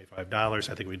 $4,725.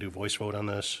 I think we do voice vote on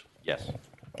this. Yes.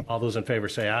 All those in favor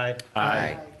say aye.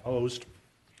 Aye. Opposed?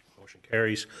 Motion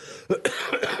carries.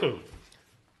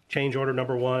 Change order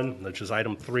number 1, which is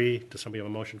item 3. Does somebody have a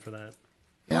motion for that?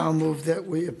 Yeah, I'll move that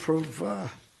we approve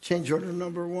change order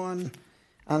number 1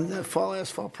 on the fall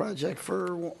asphalt project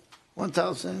for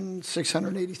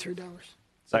 $1,683.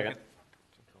 Second.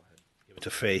 Give it to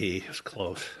Fahey. It's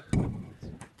close.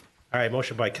 All right,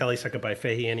 motion by Kelly, second by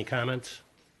Fahey. Any comments?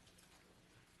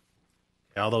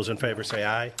 All those in favor say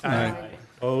aye. Aye.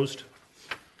 Opposed?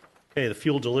 Okay, the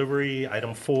fuel delivery,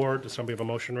 item 4. Does somebody have a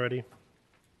motion ready?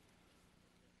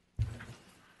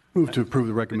 Move to approve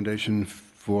the recommendation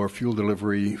for fuel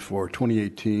delivery for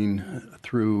 2018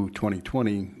 through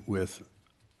 2020 with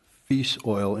Feast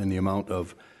Oil in the amount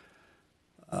of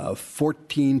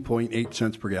 14.8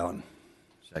 cents per gallon.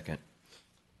 Second.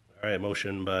 All right,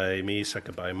 motion by me,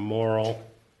 second by Morrill.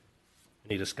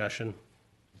 Any discussion?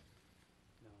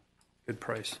 Good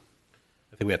price.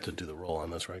 I think we have to do the roll on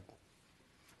this, right?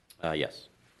 Yes.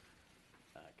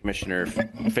 Commissioner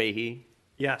Fahey?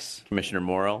 Yes. Commissioner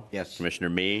Morrill? Yes.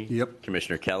 Commissioner Me? Yep.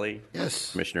 Commissioner Kelly?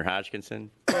 Yes. Commissioner Hodgkinson?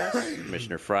 Yes.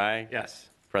 Commissioner Fry? Yes.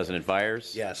 President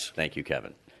Vires? Yes. Thank you,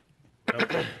 Kevin.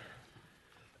 Okay.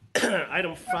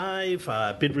 Item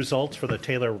 5, bid results for the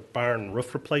Taylor Barn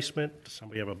roof replacement. Does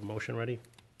somebody have a motion ready?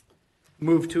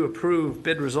 Move to approve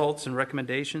bid results and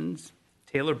recommendations.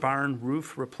 Taylor Barn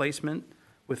roof replacement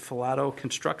with Filato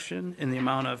Construction in the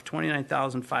amount of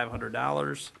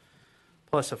 $29,500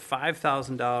 plus a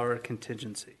 $5,000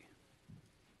 contingency.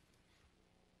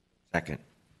 Second.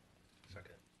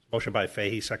 Motion by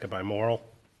Fahey, second by Morrill.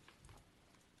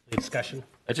 Any discussion?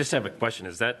 I just have a question.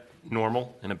 Is that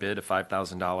normal in a bid, a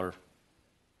 $5,000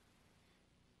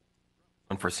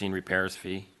 unforeseen repairs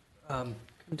fee?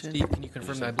 Steve, can you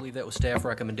confirm? I believe that was staff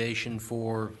recommendation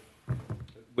for,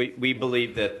 We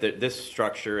believe that this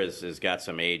structure has got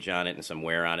some age on it and some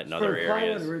wear on it in other For plywood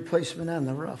areas. replacement on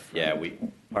the roof. Yeah,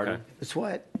 pardon? It's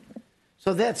what?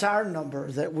 So that's our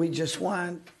number that we just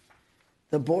want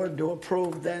the board to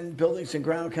approve, then Buildings and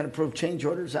Ground can approve change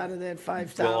orders out of that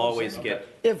 5,000? We'll always get,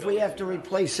 If we have to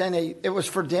replace any, it was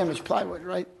for damaged plywood,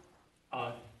 right?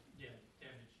 Yeah,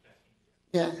 damaged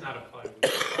decking. Yeah, Not a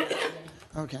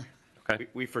plywood. okay.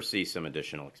 we foresee some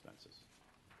additional expenses.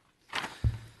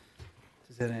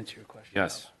 Does that answer your question?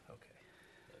 Yes. Okay.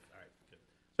 All right, good.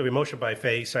 So we motion by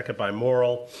Fahey, second by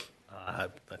Morrill. I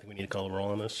think we need to call the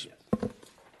roll on this.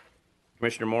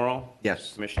 Commissioner Morrill?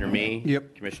 Yes. Commissioner Me?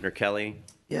 Yep. Commissioner Kelly?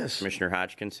 Yes. Commissioner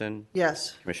Hodgkinson?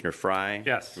 Yes. Commissioner Fry?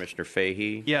 Yes. Commissioner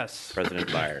Fahey? Yes. President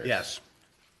Vires? Yes.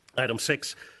 Item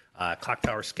 6, Clock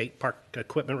Tower Skate Park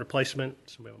equipment replacement.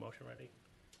 Somebody have a motion ready?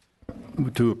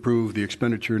 Move to approve the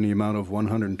expenditure in the amount of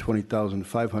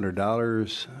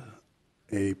 $120,500,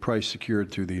 a price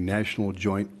secured through the National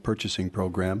Joint Purchasing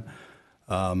Program,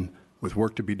 with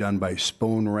work to be done by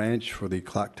Spone Ranch for the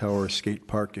Clock Tower Skate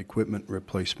Park equipment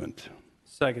replacement.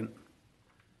 Second.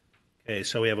 Okay,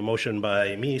 so we have a motion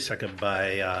by me, second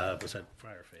by, was that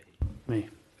Fry or Fahey? Me.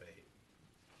 Fahey.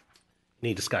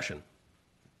 Any discussion?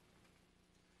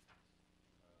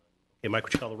 Okay, Mike,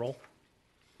 would you call the roll?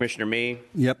 Commissioner Me?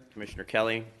 Yep. Commissioner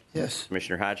Kelly? Yes.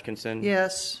 Commissioner Hodgkinson?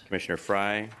 Yes. Commissioner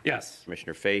Fry? Yes.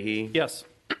 Commissioner Fahey? Yes.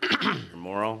 Commissioner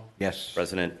Morrill? Yes.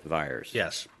 President Vires?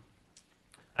 Yes.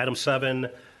 Item 7,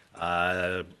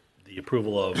 the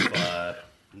approval of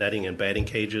netting and batting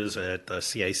cages at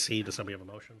CIC. Does somebody have a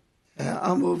motion?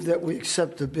 I'll move that we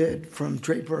accept the bid from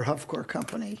Draper Huffcore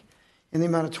Company in the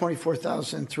amount of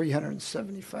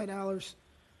 $24,375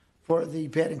 for the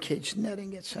batting cage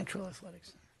netting at Central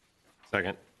Athletics.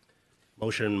 Second.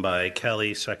 Motion by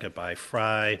Kelly, second by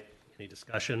Fry. Any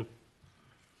discussion?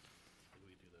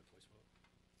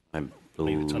 I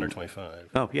believe it's under 25.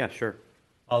 Oh, yeah, sure.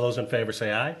 All those in favor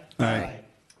say aye. Aye.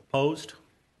 Opposed?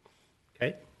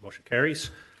 Okay, motion carries.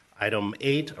 Item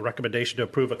 8, a recommendation to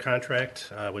approve a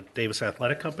contract with Davis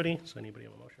Athletic Company. Does anybody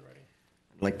have a motion ready?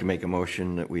 I'd like to make a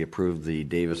motion that we approve the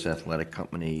Davis Athletic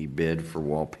Company bid for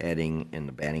wall padding in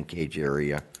the batting cage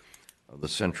area of the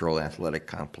Central Athletic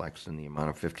Complex in the amount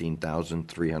of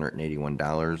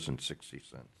 $15,381.60.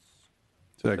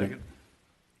 Second.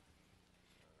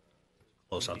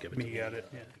 Close, I'll give it to you. Me got it,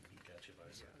 yeah.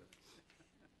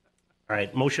 All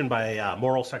right, motion by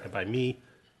Morrill, second by me.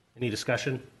 Any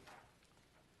discussion?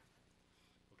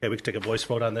 Okay, we can take a voice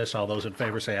vote on this. All those in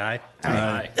favor say aye.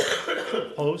 Aye.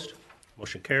 Opposed?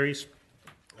 Motion carries.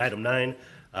 Item 9,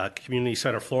 community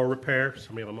center floor repair.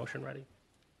 Somebody have a motion ready?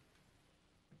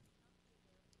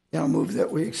 I'll move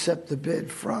that we accept the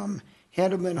bid from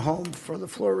Handelman Home for the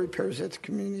floor repairs at the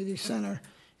community center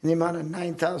in the amount of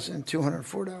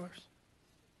 $9,204.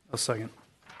 A second.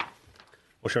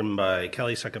 Motion by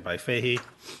Kelly, second by Fahey.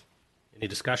 Any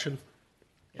discussion?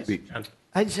 We- John?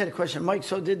 I just had a question. Mike,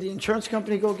 so did the insurance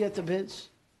company go get the bids?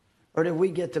 Or did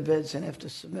we get the bids and have to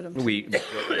submit them? We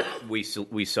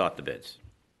sought the bids.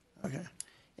 Okay.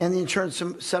 And the insurance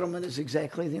settlement is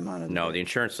exactly the amount of the No, bid? the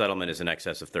insurance settlement is in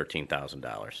excess of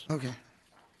 $13,000, Okay.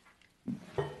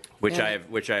 which I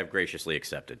have graciously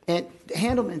accepted. And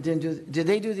Handelman did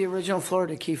they do the original floor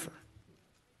to Kiefer?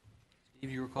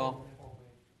 Steve, you recall?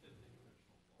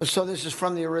 So this is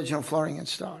from the original flooring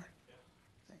installer?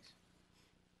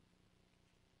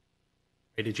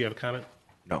 Hey, did you have a comment?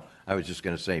 No, I was just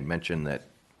going to say, mention that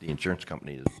the insurance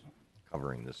company is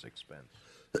covering this expense.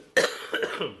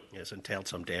 Yes, entailed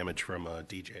some damage from a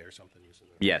DJ or something using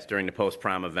it. Yes, during the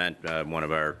post-prom event, one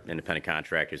of our independent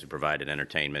contractors who provided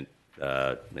entertainment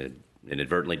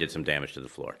inadvertently did some damage to the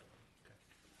floor.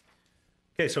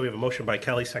 Okay, so we have a motion by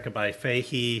Kelly, second by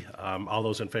Fahey. All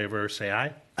those in favor say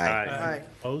aye. Aye.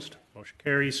 Opposed? Motion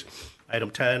carries. Item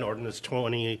 10, ordinance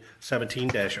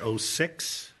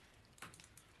 2017-06.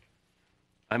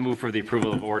 I move for the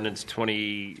approval of ordinance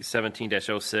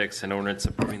 2017-06, an ordinance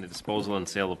approving the disposal and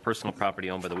sale of personal property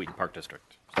owned by the Wheaton Park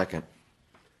District. Second.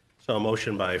 So a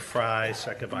motion by Fry,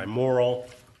 second by Morrill.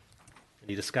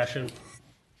 Any discussion?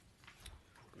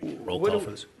 Roll call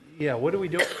for this. Yeah, what do we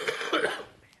do?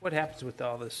 What happens with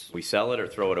all this? We sell it or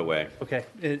throw it away. Okay,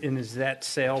 and is that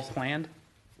sale planned?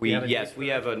 We have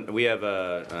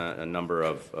a number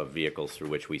of vehicles through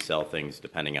which we sell things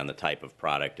depending on the type of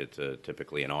product. It's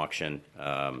typically an auction.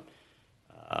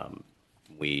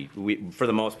 We for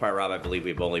the most part, Rob, I believe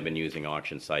we've only been using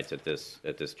auction sites at this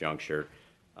juncture.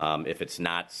 If it's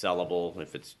not sellable,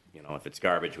 if it's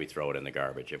garbage, we throw it in the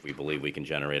garbage. If we believe we can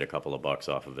generate a couple of bucks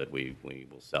off of it, we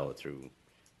will sell it through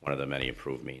one of the many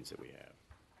approved means that we have.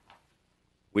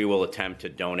 We will attempt to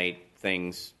donate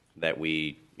things that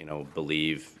we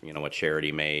believe a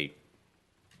charity may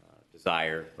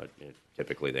desire, but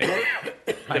typically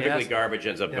garbage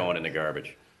ends up going in the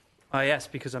garbage. I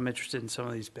asked because I'm interested in some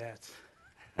of these bats.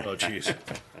 Oh, jeez.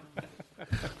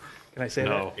 Can I say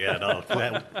No, yeah, no.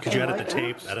 Could you edit the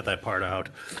tape? Edit that part out.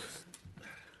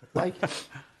 Mike?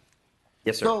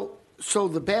 Yes, sir. So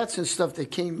the bats and stuff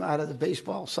that came out of the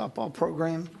baseball, softball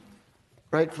program,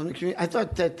 right, from the community, I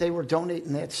thought that they were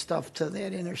donating that stuff to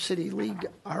that inner city league,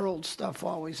 our old stuff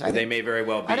always. They may very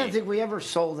well be. I don't think we ever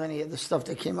sold any of the stuff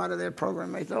that came out of that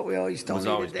program. I thought we always donated It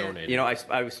was always that. donated.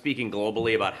 I was speaking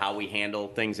globally about how we handle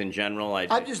things in general.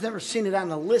 I've just never seen it on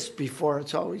the list before.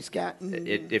 It's always gotten.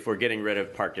 If we're getting rid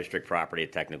of Park District property,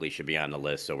 it technically should be on the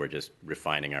list, so we're just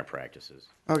refining our practices.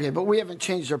 Okay, but we haven't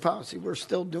changed our policy. We're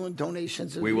still doing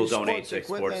donations. We will donate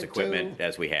sports equipment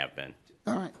as we have been.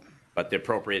 All right. But the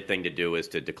appropriate thing to do is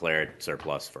to declare it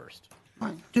surplus first.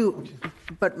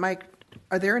 But Mike,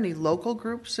 are there any local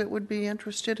groups that would be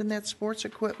interested in that sports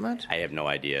equipment? I have no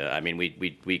idea. I mean,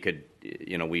 we could,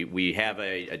 we have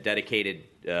a dedicated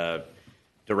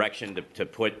direction to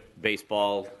put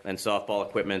baseball and softball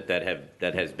equipment that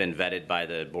has been vetted by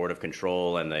the Board of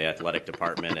Control and the athletic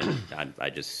department, and I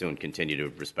just soon continue to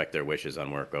respect their wishes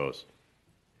on where it goes.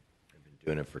 I've been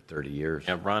doing it for 30 years.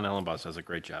 Yeah, Ron Ellenboss does a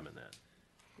great job in that.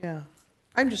 Yeah.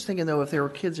 I'm just thinking, though, if there were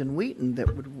kids in Wheaton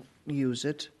that would use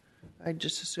it, I'd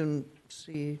just as soon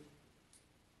see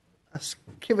us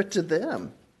give it to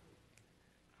them.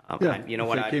 You know if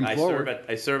what? they came I forward.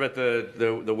 serve at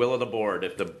the will of the board.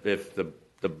 If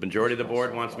the majority of the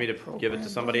board wants me to give it to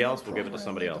somebody else, we'll give it to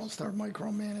somebody Don't else. start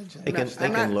micromanaging. They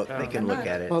can look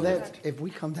at it. Well, if we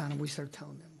come down and we start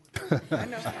telling them. I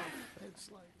know.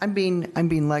 I'm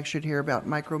being lectured here about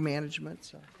micromanagement.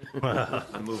 So.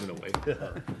 I'm moving away.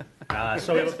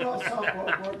 So we have Baseball,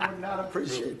 softball board would not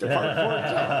appreciate the park board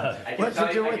job. What to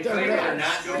do with their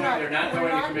bats. They're not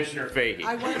going to Commissioner Fahey.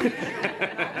 I'm not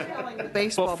telling the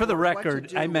baseball Well, for the board what record,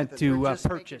 do I with meant it. to We're just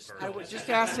purchase.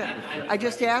 I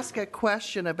just asked a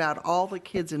question about all the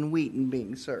kids in Wheaton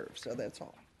being served. So that's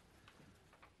all.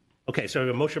 Okay, so we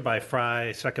have a motion by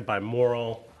Fry, second by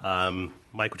Morrill.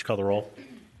 Mike, would you call the roll?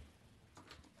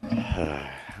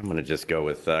 I'm going to just go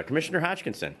with Commissioner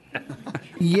Hodgkinson.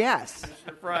 Yes.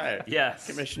 Commissioner Fry. Yes.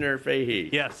 Commissioner Fahey.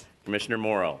 Yes. Commissioner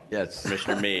Morrill. Yes.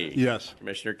 Commissioner Me. Yes.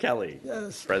 Commissioner Kelly.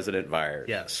 Yes. President Byers.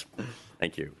 Yes.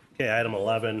 Thank you. Okay, item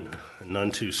 11,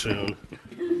 none too soon.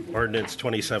 Ordinance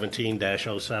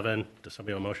 2017-07. Does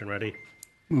somebody have a motion ready?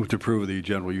 Move to approve the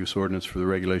general use ordinance for the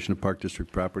regulation of Park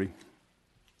District property.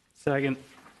 Second.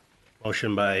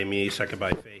 Motion by me, second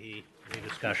by Fahey. Any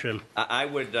discussion? I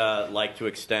would like to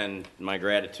extend my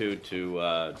gratitude to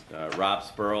Rob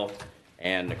Spurl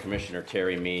and Commissioner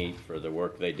Terry Mee for the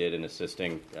work they did in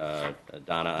assisting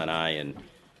Donna and I in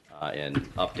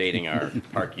updating our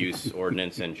park use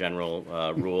ordinance and general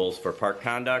rules for park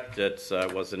conduct. It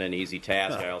wasn't an easy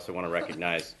task. I also want to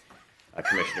recognize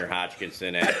Commissioner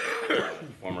Hodgkinson and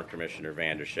former Commissioner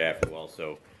Vanderschaft, who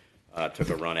also took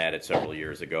a run at it several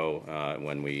years ago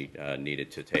when we needed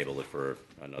to table it for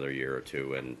another year or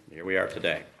two, and here we are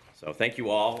today. So thank you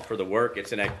all for the work.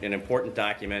 It's an important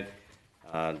document.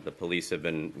 The police have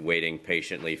been waiting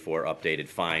patiently for updated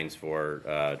fines for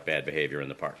bad behavior in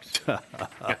the parks.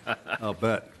 I'll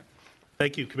bet.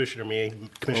 Thank you, Commissioner Mee.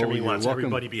 Commissioner Mee you're wants welcome,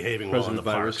 everybody behaving well in the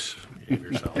President parks. Behave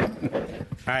yourself.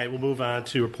 All right, we'll move on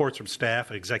to reports from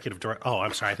staff, executive director. Oh,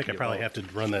 I'm sorry. I think I probably have to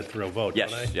run that through a vote,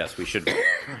 don't I? Yes, we should.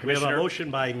 We have a motion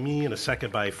by me and a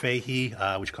second by Fahey.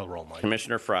 Would you call roll, Mike?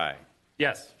 Commissioner Fry.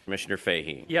 Yes. Commissioner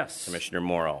Fahey. Yes. Commissioner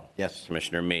Morrow. Yes.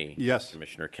 Commissioner Mee. Yes.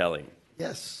 Commissioner Kelly.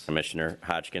 Yes. Commissioner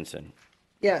Hodgkinson.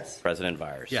 Yes. President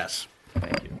Byers. Yes.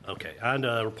 Thank you. Okay, on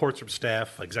to reports from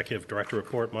staff, executive director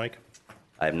report, Mike.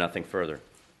 I have nothing further.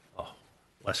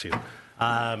 Bless you.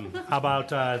 How about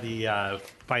the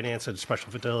finance and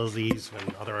special facilities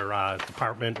and other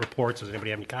department reports? Does anybody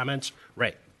have any comments?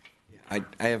 Ray. I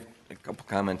have a couple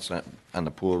comments on the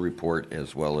pool report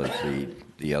as well as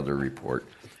the other report.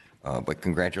 But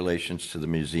congratulations to the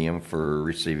museum for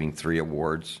receiving 3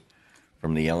 awards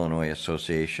from the Illinois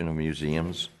Association of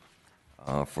Museums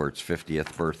for its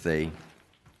 50th birthday,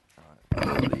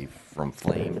 the From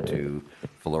Flame to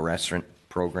Fluorescent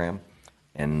program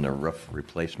and the roof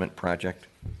replacement project.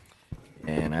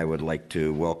 And I would like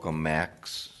to welcome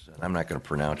Max. I'm not going to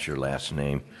pronounce your last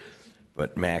name,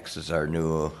 but Max is our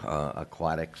new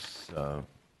aquatics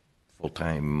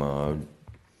full-time,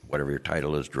 whatever your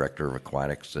title is, director of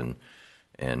aquatics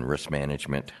and risk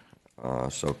management.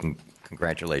 So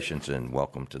congratulations and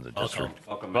welcome to the district.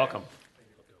 Welcome.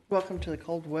 Welcome to the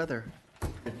cold weather.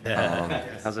 You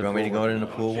want me to go into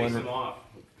the pool one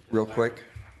real quick?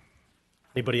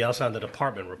 Anybody else on the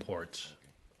department reports?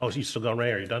 Oh, you still going,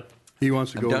 Ray? Are you done? He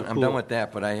wants to go to the I'm pool. done with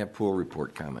that, but I have pool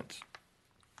report comments.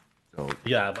 So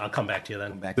Yeah, I'll come back to you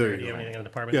then. back There there. Do you you have go. anything on the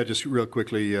department? Yeah, just real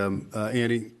quickly,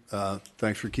 Andy,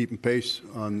 thanks for keeping pace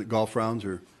on the golf rounds.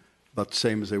 Are about the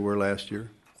same as they were last year.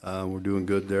 We're doing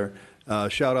good there.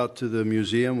 Shout out to the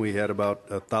museum. We had about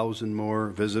 1,000 more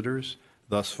visitors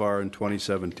thus far in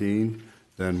 2017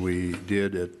 than we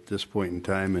did at this point in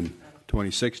time in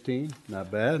 2016. Not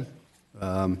bad.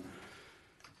 I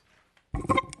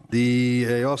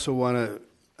also want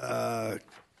to,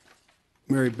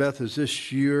 Mary Beth, is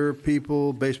this year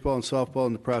people, baseball and softball,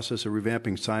 in the process of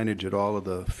revamping signage at all of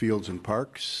the fields and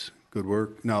parks? Good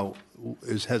work. Now,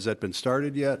 has that been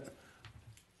started yet?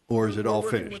 Or is it all We're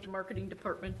working finished? with the marketing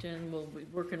department, and we'll be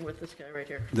working with this guy right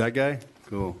here. That guy?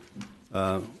 Cool.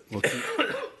 Well,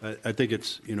 I think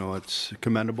it's, it's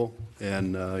commendable,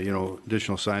 and,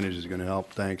 additional signage is going to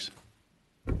help. Thanks.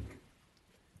 Any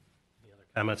other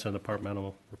comments on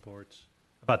departmental reports?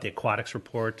 About the aquatics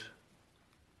report?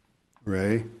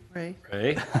 Ray? Ray?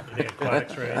 Ray? Anything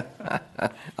aquatics, Ray?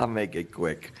 I'll make it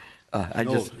quick. I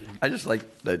just like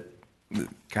the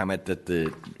comment that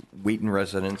the Wheaton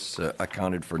residents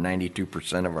accounted for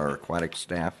 92% of our aquatic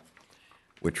staff,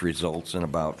 which results in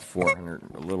about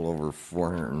a little over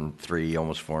 $403,000,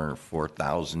 almost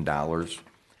 $404,000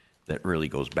 that really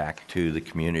goes back to the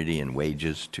community and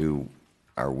wages to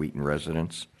our Wheaton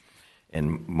residents.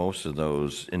 And most of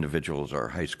those individuals are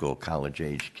high school,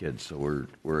 college-age kids, so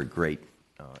we're a great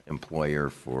employer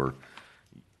for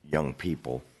young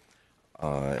people,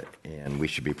 and we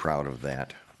should be proud of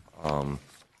that.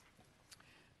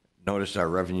 Notice our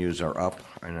revenues are up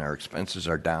and our expenses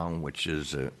are down, which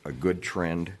is a good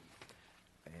trend.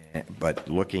 But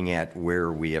looking at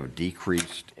where we have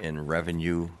decreased in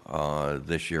revenue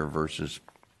this year versus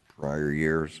prior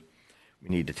years, we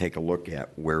need to take a look at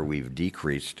where we've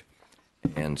decreased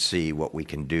and see what we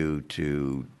can do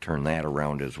to turn that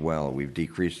around as well. We've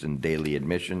decreased in daily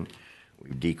admission,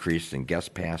 we've decreased in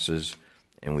guest passes,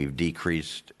 and we've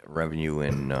decreased revenue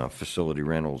in facility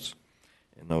rentals.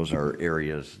 And those are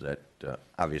areas that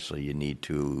obviously you need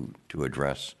to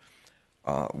address.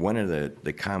 One of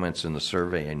the comments in the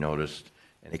survey I noticed,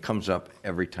 and it comes up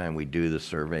every time we do the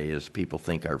survey, is people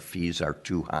think our fees are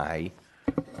too high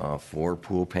for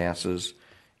pool passes,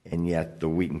 and yet the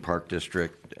Wheaton Park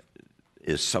District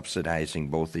is subsidizing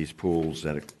both these pools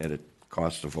at a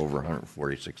cost of over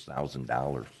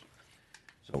 $146,000.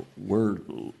 So we're,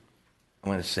 I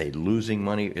want to say, losing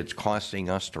money. It's costing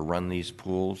us to run these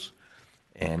pools,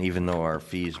 and even though our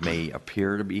fees may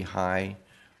appear to be high,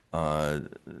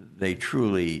 they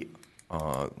truly,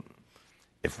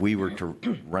 if we were to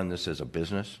run this as a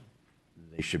business,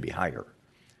 they should be higher.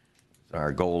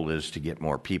 Our goal is to get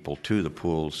more people to the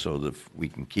pools so that we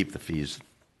can keep the fees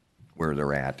where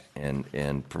they're at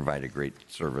and provide a great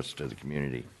service to the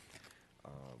community.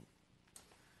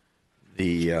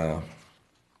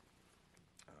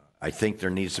 I think there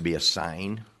needs to be a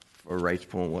sign for Rice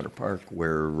Pool and Water Park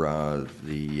where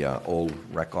the old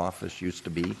rec office used to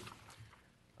be.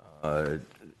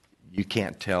 You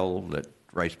can't tell that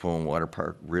Rice Pool and Water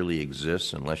Park really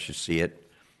exists unless you see it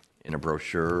in a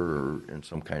brochure or in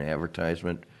some kind of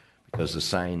advertisement, because the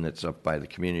sign that's up by the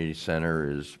community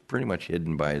center is pretty much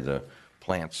hidden by the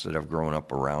plants that have grown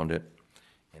up around it,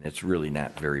 and it's really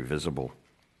not very visible.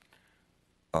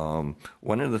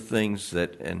 One of the things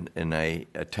that, and I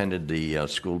attended the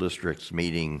school district's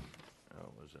meeting,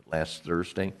 was it last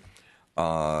Thursday?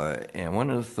 And one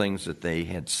of the things that they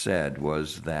had said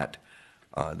was that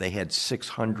they had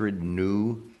 600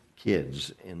 new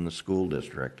kids in the school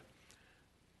district,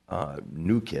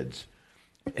 new kids.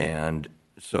 And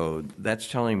so that's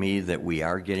telling me that we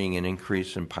are getting an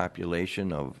increase in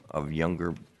population of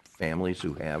younger families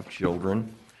who have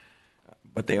children.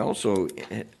 But they also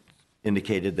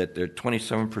indicated that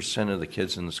 27% of the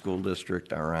kids in the school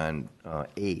district are on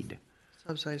aid.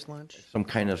 Subsidized lunch. Some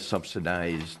kind of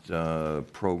subsidized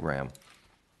program,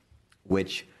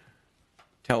 which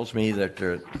tells me that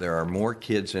there are more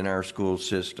kids in our school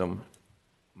system,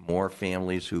 more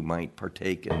families who might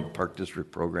partake in Park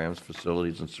District programs,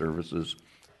 facilities, and services,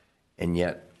 and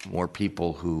yet more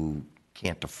people who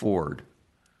can't afford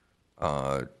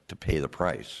to pay the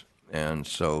price. And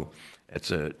so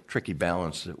it's a tricky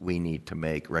balance that we need to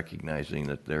make, recognizing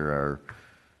that there are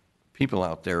people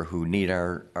out there who need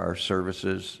our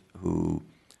services, who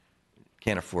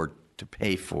can't afford to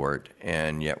pay for it,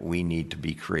 and yet we need to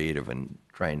be creative in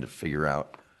trying to figure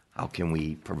out how can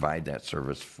we provide that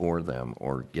service for them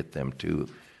or get them to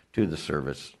the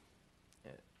service,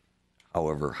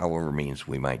 however means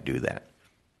we might do that.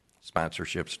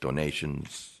 Sponsorships,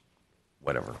 donations,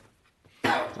 whatever.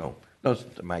 So those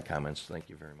are my comments. Thank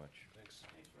you very much.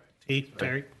 Tate,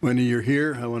 Barry? Wendy, you're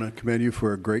here. I want to commend you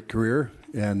for a great career,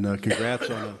 and congrats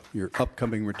on your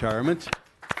upcoming retirement.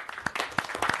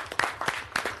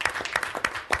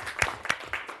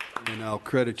 And I'll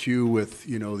credit you with,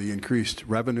 the increased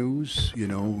revenues,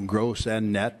 gross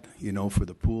and net, for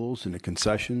the pools and the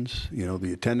concessions.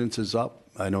 The attendance is up.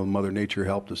 I know Mother Nature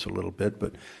helped us a little bit,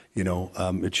 but,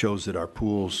 it shows that our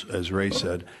pools, as Ray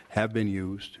said, have been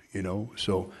used,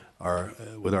 so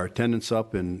with our attendance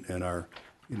up and our,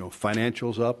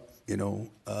 financials up,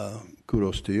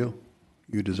 kudos to you.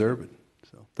 You deserve it.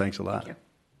 So thanks a lot.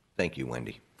 Thank you,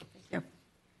 Wendy.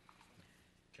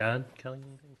 John, Kelly,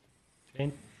 anything?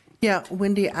 Jane? Yeah,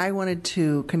 Wendy, I wanted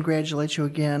to congratulate you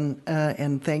again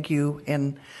and thank you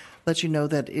and let you know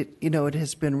that it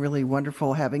has been really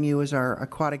wonderful having you as our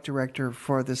aquatic director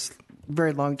for this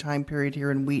very long time period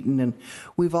here in Wheaton, and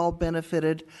we've all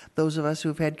benefited. Those of us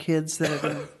who've had kids that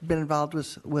have been involved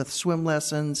with swim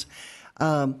lessons.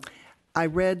 I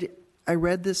read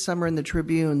this summer in the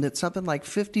Tribune that something like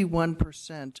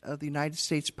 51% of the United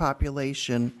States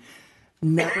population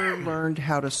never learned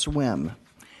how to swim.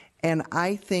 And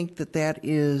I think that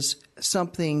is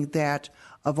something that,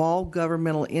 of all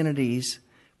governmental entities,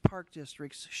 park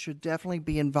districts should definitely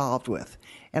be involved with.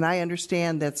 And I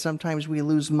understand that sometimes we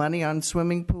lose money on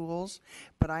swimming pools,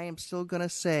 but I am still going to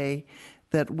say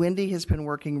that Wendy has been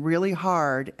working really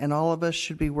hard, and all of us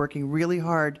should be working really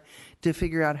hard to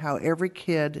figure out how every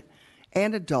kid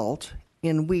and adult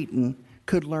in Wheaton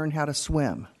could learn how to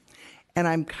swim. And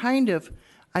I'm kind of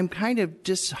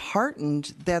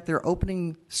disheartened that they're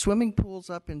opening swimming pools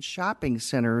up in shopping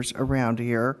centers around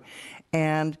here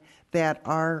and that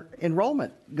our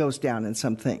enrollment goes down in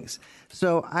some things.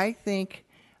 So I think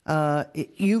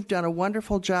you've done a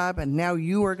wonderful job, and now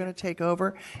you are going to take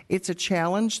over. It's a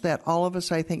challenge that all of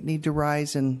us, I think, need to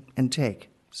rise and take.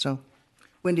 So,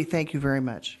 Wendy, thank you very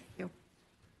much.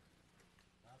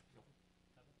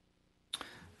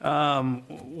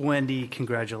 Wendy,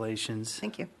 congratulations.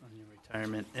 Thank you. On your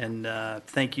retirement. And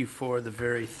thank you for the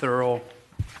very thorough,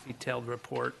 detailed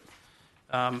report.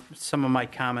 Some of my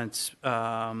comments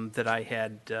that I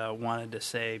had wanted to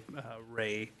say,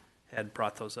 Ray had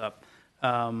brought those up.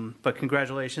 But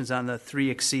congratulations on the 3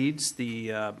 exceeds,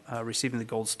 the receiving the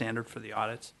gold standard for the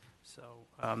audits. So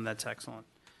that's excellent.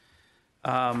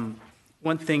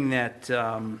 One thing that,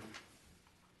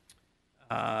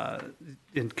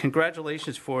 and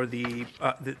congratulations for the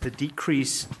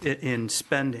decrease in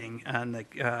spending on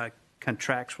the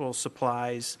contractual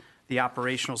supplies, the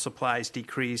operational supplies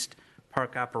decreased,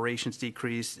 park operations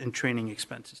decreased, and training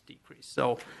expenses decreased.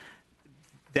 So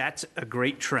that's a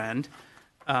great trend.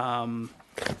 One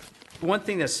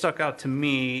thing that stuck out to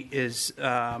me is,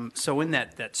 so in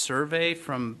that survey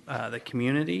from the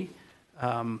community,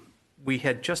 we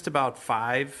had just about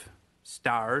 5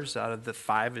 stars out of the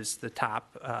 5 is the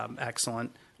top,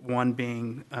 excellent, 1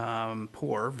 being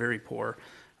poor, very poor.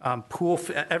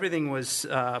 Everything was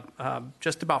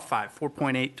just about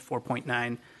 4.8 to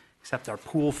 4.9, except our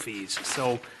pool fees.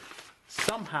 So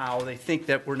somehow they think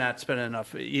that we're not spending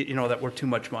enough, that we're too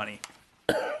much money.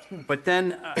 But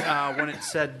then when it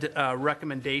said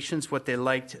recommendations, what they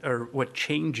liked or what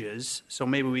changes, so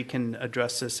maybe we can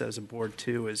address this as a board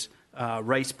too, is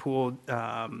rice pool,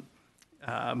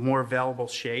 more available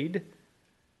shade,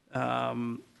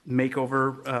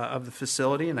 makeover of the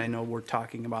facility, and I know we're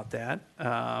talking about that.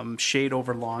 Shade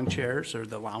over lawn chairs or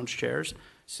the lounge chairs.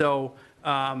 So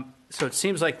it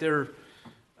seems like they're.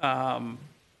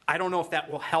 I don't know if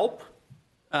that will help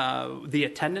the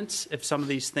attendance. If some of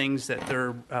these things that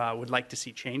they're would like to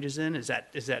see changes in, is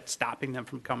that stopping them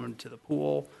from coming to the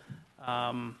pool?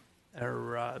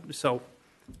 So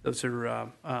those are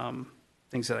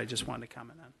things that I just wanted to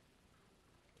comment on.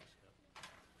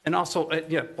 And also,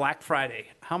 Black Friday.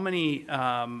 How many,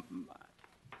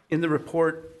 in the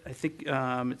report, I think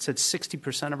it said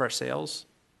 60% of our sales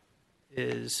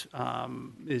is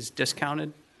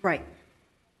discounted? Right.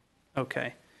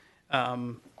 Okay.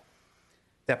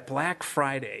 That Black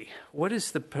Friday, what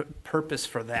is the purpose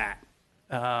for that?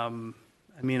 I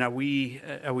mean, are we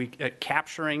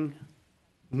capturing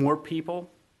more people?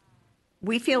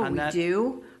 We feel on we that?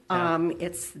 do. Yeah.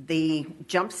 It's the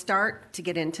jump start to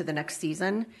get into the next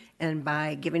season, and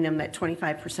by giving them that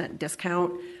 25%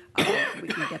 discount, we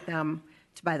can get them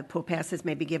to buy the pool passes,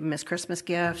 maybe give them as Christmas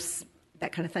gifts,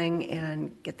 that kind of thing,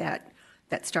 and get that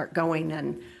start going.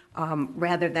 And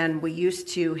rather than we used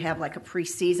to have like a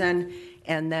preseason,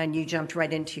 and then you jumped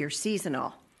right into your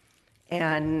seasonal.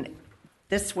 And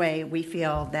this way, we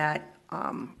feel that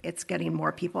it's getting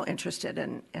more people interested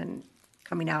in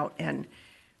coming out and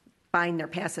buying their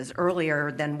passes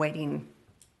earlier than waiting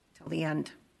till the end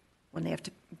when they have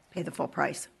to pay the full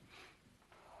price.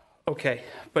 Okay,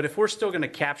 but if we're still going to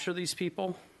capture these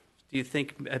people, do you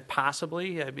think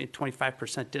possibly,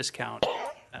 25% discount,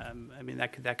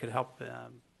 that could help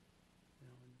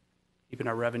keeping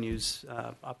our revenues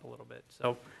up a little bit.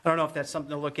 So I don't know if that's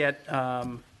something to look at,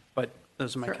 but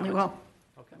those are my Certainly comments.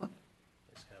 will. Okay.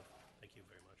 Thank you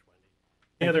very much, Wendy.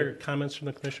 Any other comments from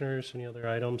the commissioners? Any other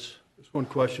items? Just one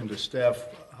question to staff.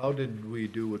 How did we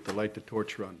do with the Light the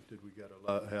Torch run? Did we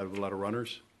have a lot of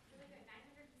runners?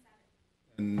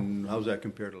 And how's that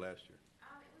compared to last year?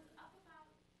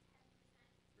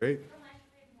 Great.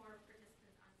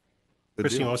 Good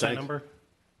Christine, deal. what was that Thanks. number?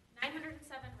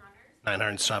 907 runners.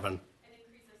 907. An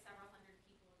increase of several hundred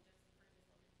people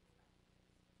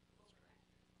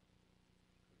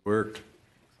just Worked.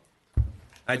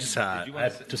 I just, Did you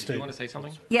want to say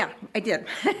something? Yeah, I did.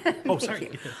 Oh, Thank sorry.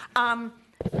 you.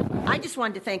 I just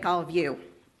wanted to thank all of you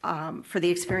for the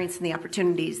experience and the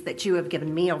opportunities that you have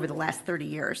given me over the last 30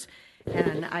 years.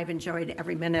 And I've enjoyed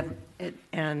every minute of it,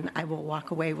 and I will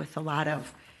walk away with a lot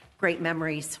of great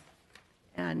memories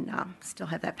and still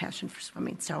have that passion for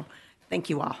swimming. So thank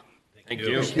you all. Thank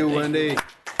you. Thank you, Wendy.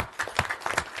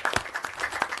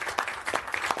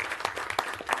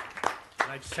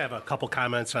 I just have a couple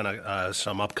comments on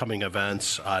some upcoming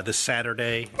events. This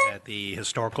Saturday at the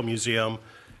Historical Museum,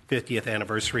 50th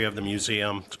anniversary of the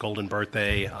museum. It's Golden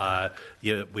Birthday.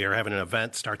 We are having an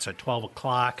event, starts at 12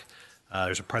 o'clock.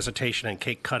 There's a presentation and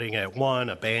cake cutting at 1,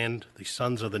 a band, the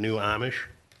Sons of the New Amish.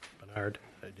 Bernard,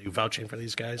 are you vouching for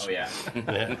these guys? Oh, yeah.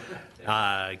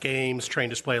 Games, train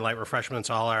display, light refreshments,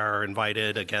 all are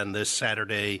invited again this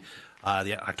Saturday,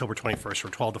 the October 21st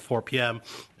from 12 to 4 p.m.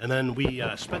 And then we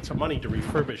spent some money to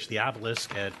refurbish the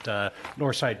obelisk at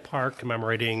Northside Park,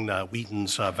 commemorating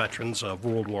Wheaton's veterans of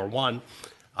World War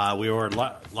I. We were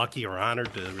lucky or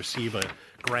honored to receive a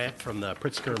grant from the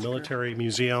Pritzker Military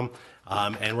Museum,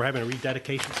 and we're having a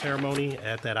rededication ceremony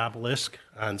at that obelisk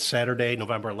on Saturday,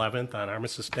 November 11th, on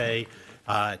Armistice Day,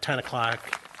 10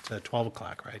 o'clock to 12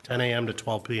 o'clock, right? 10 a.m. to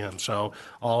 12 p.m. So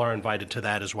all are invited to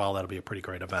that as well. That'll be a pretty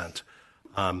great event.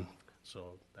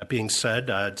 So that being said,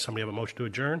 somebody have a motion to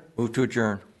adjourn? Move to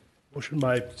adjourn. Motion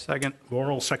by Second.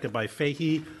 Morrill, second by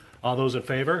Fahey. All those in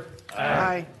favor?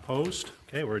 Aye. Opposed?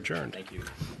 Okay, we're adjourned. Thank you.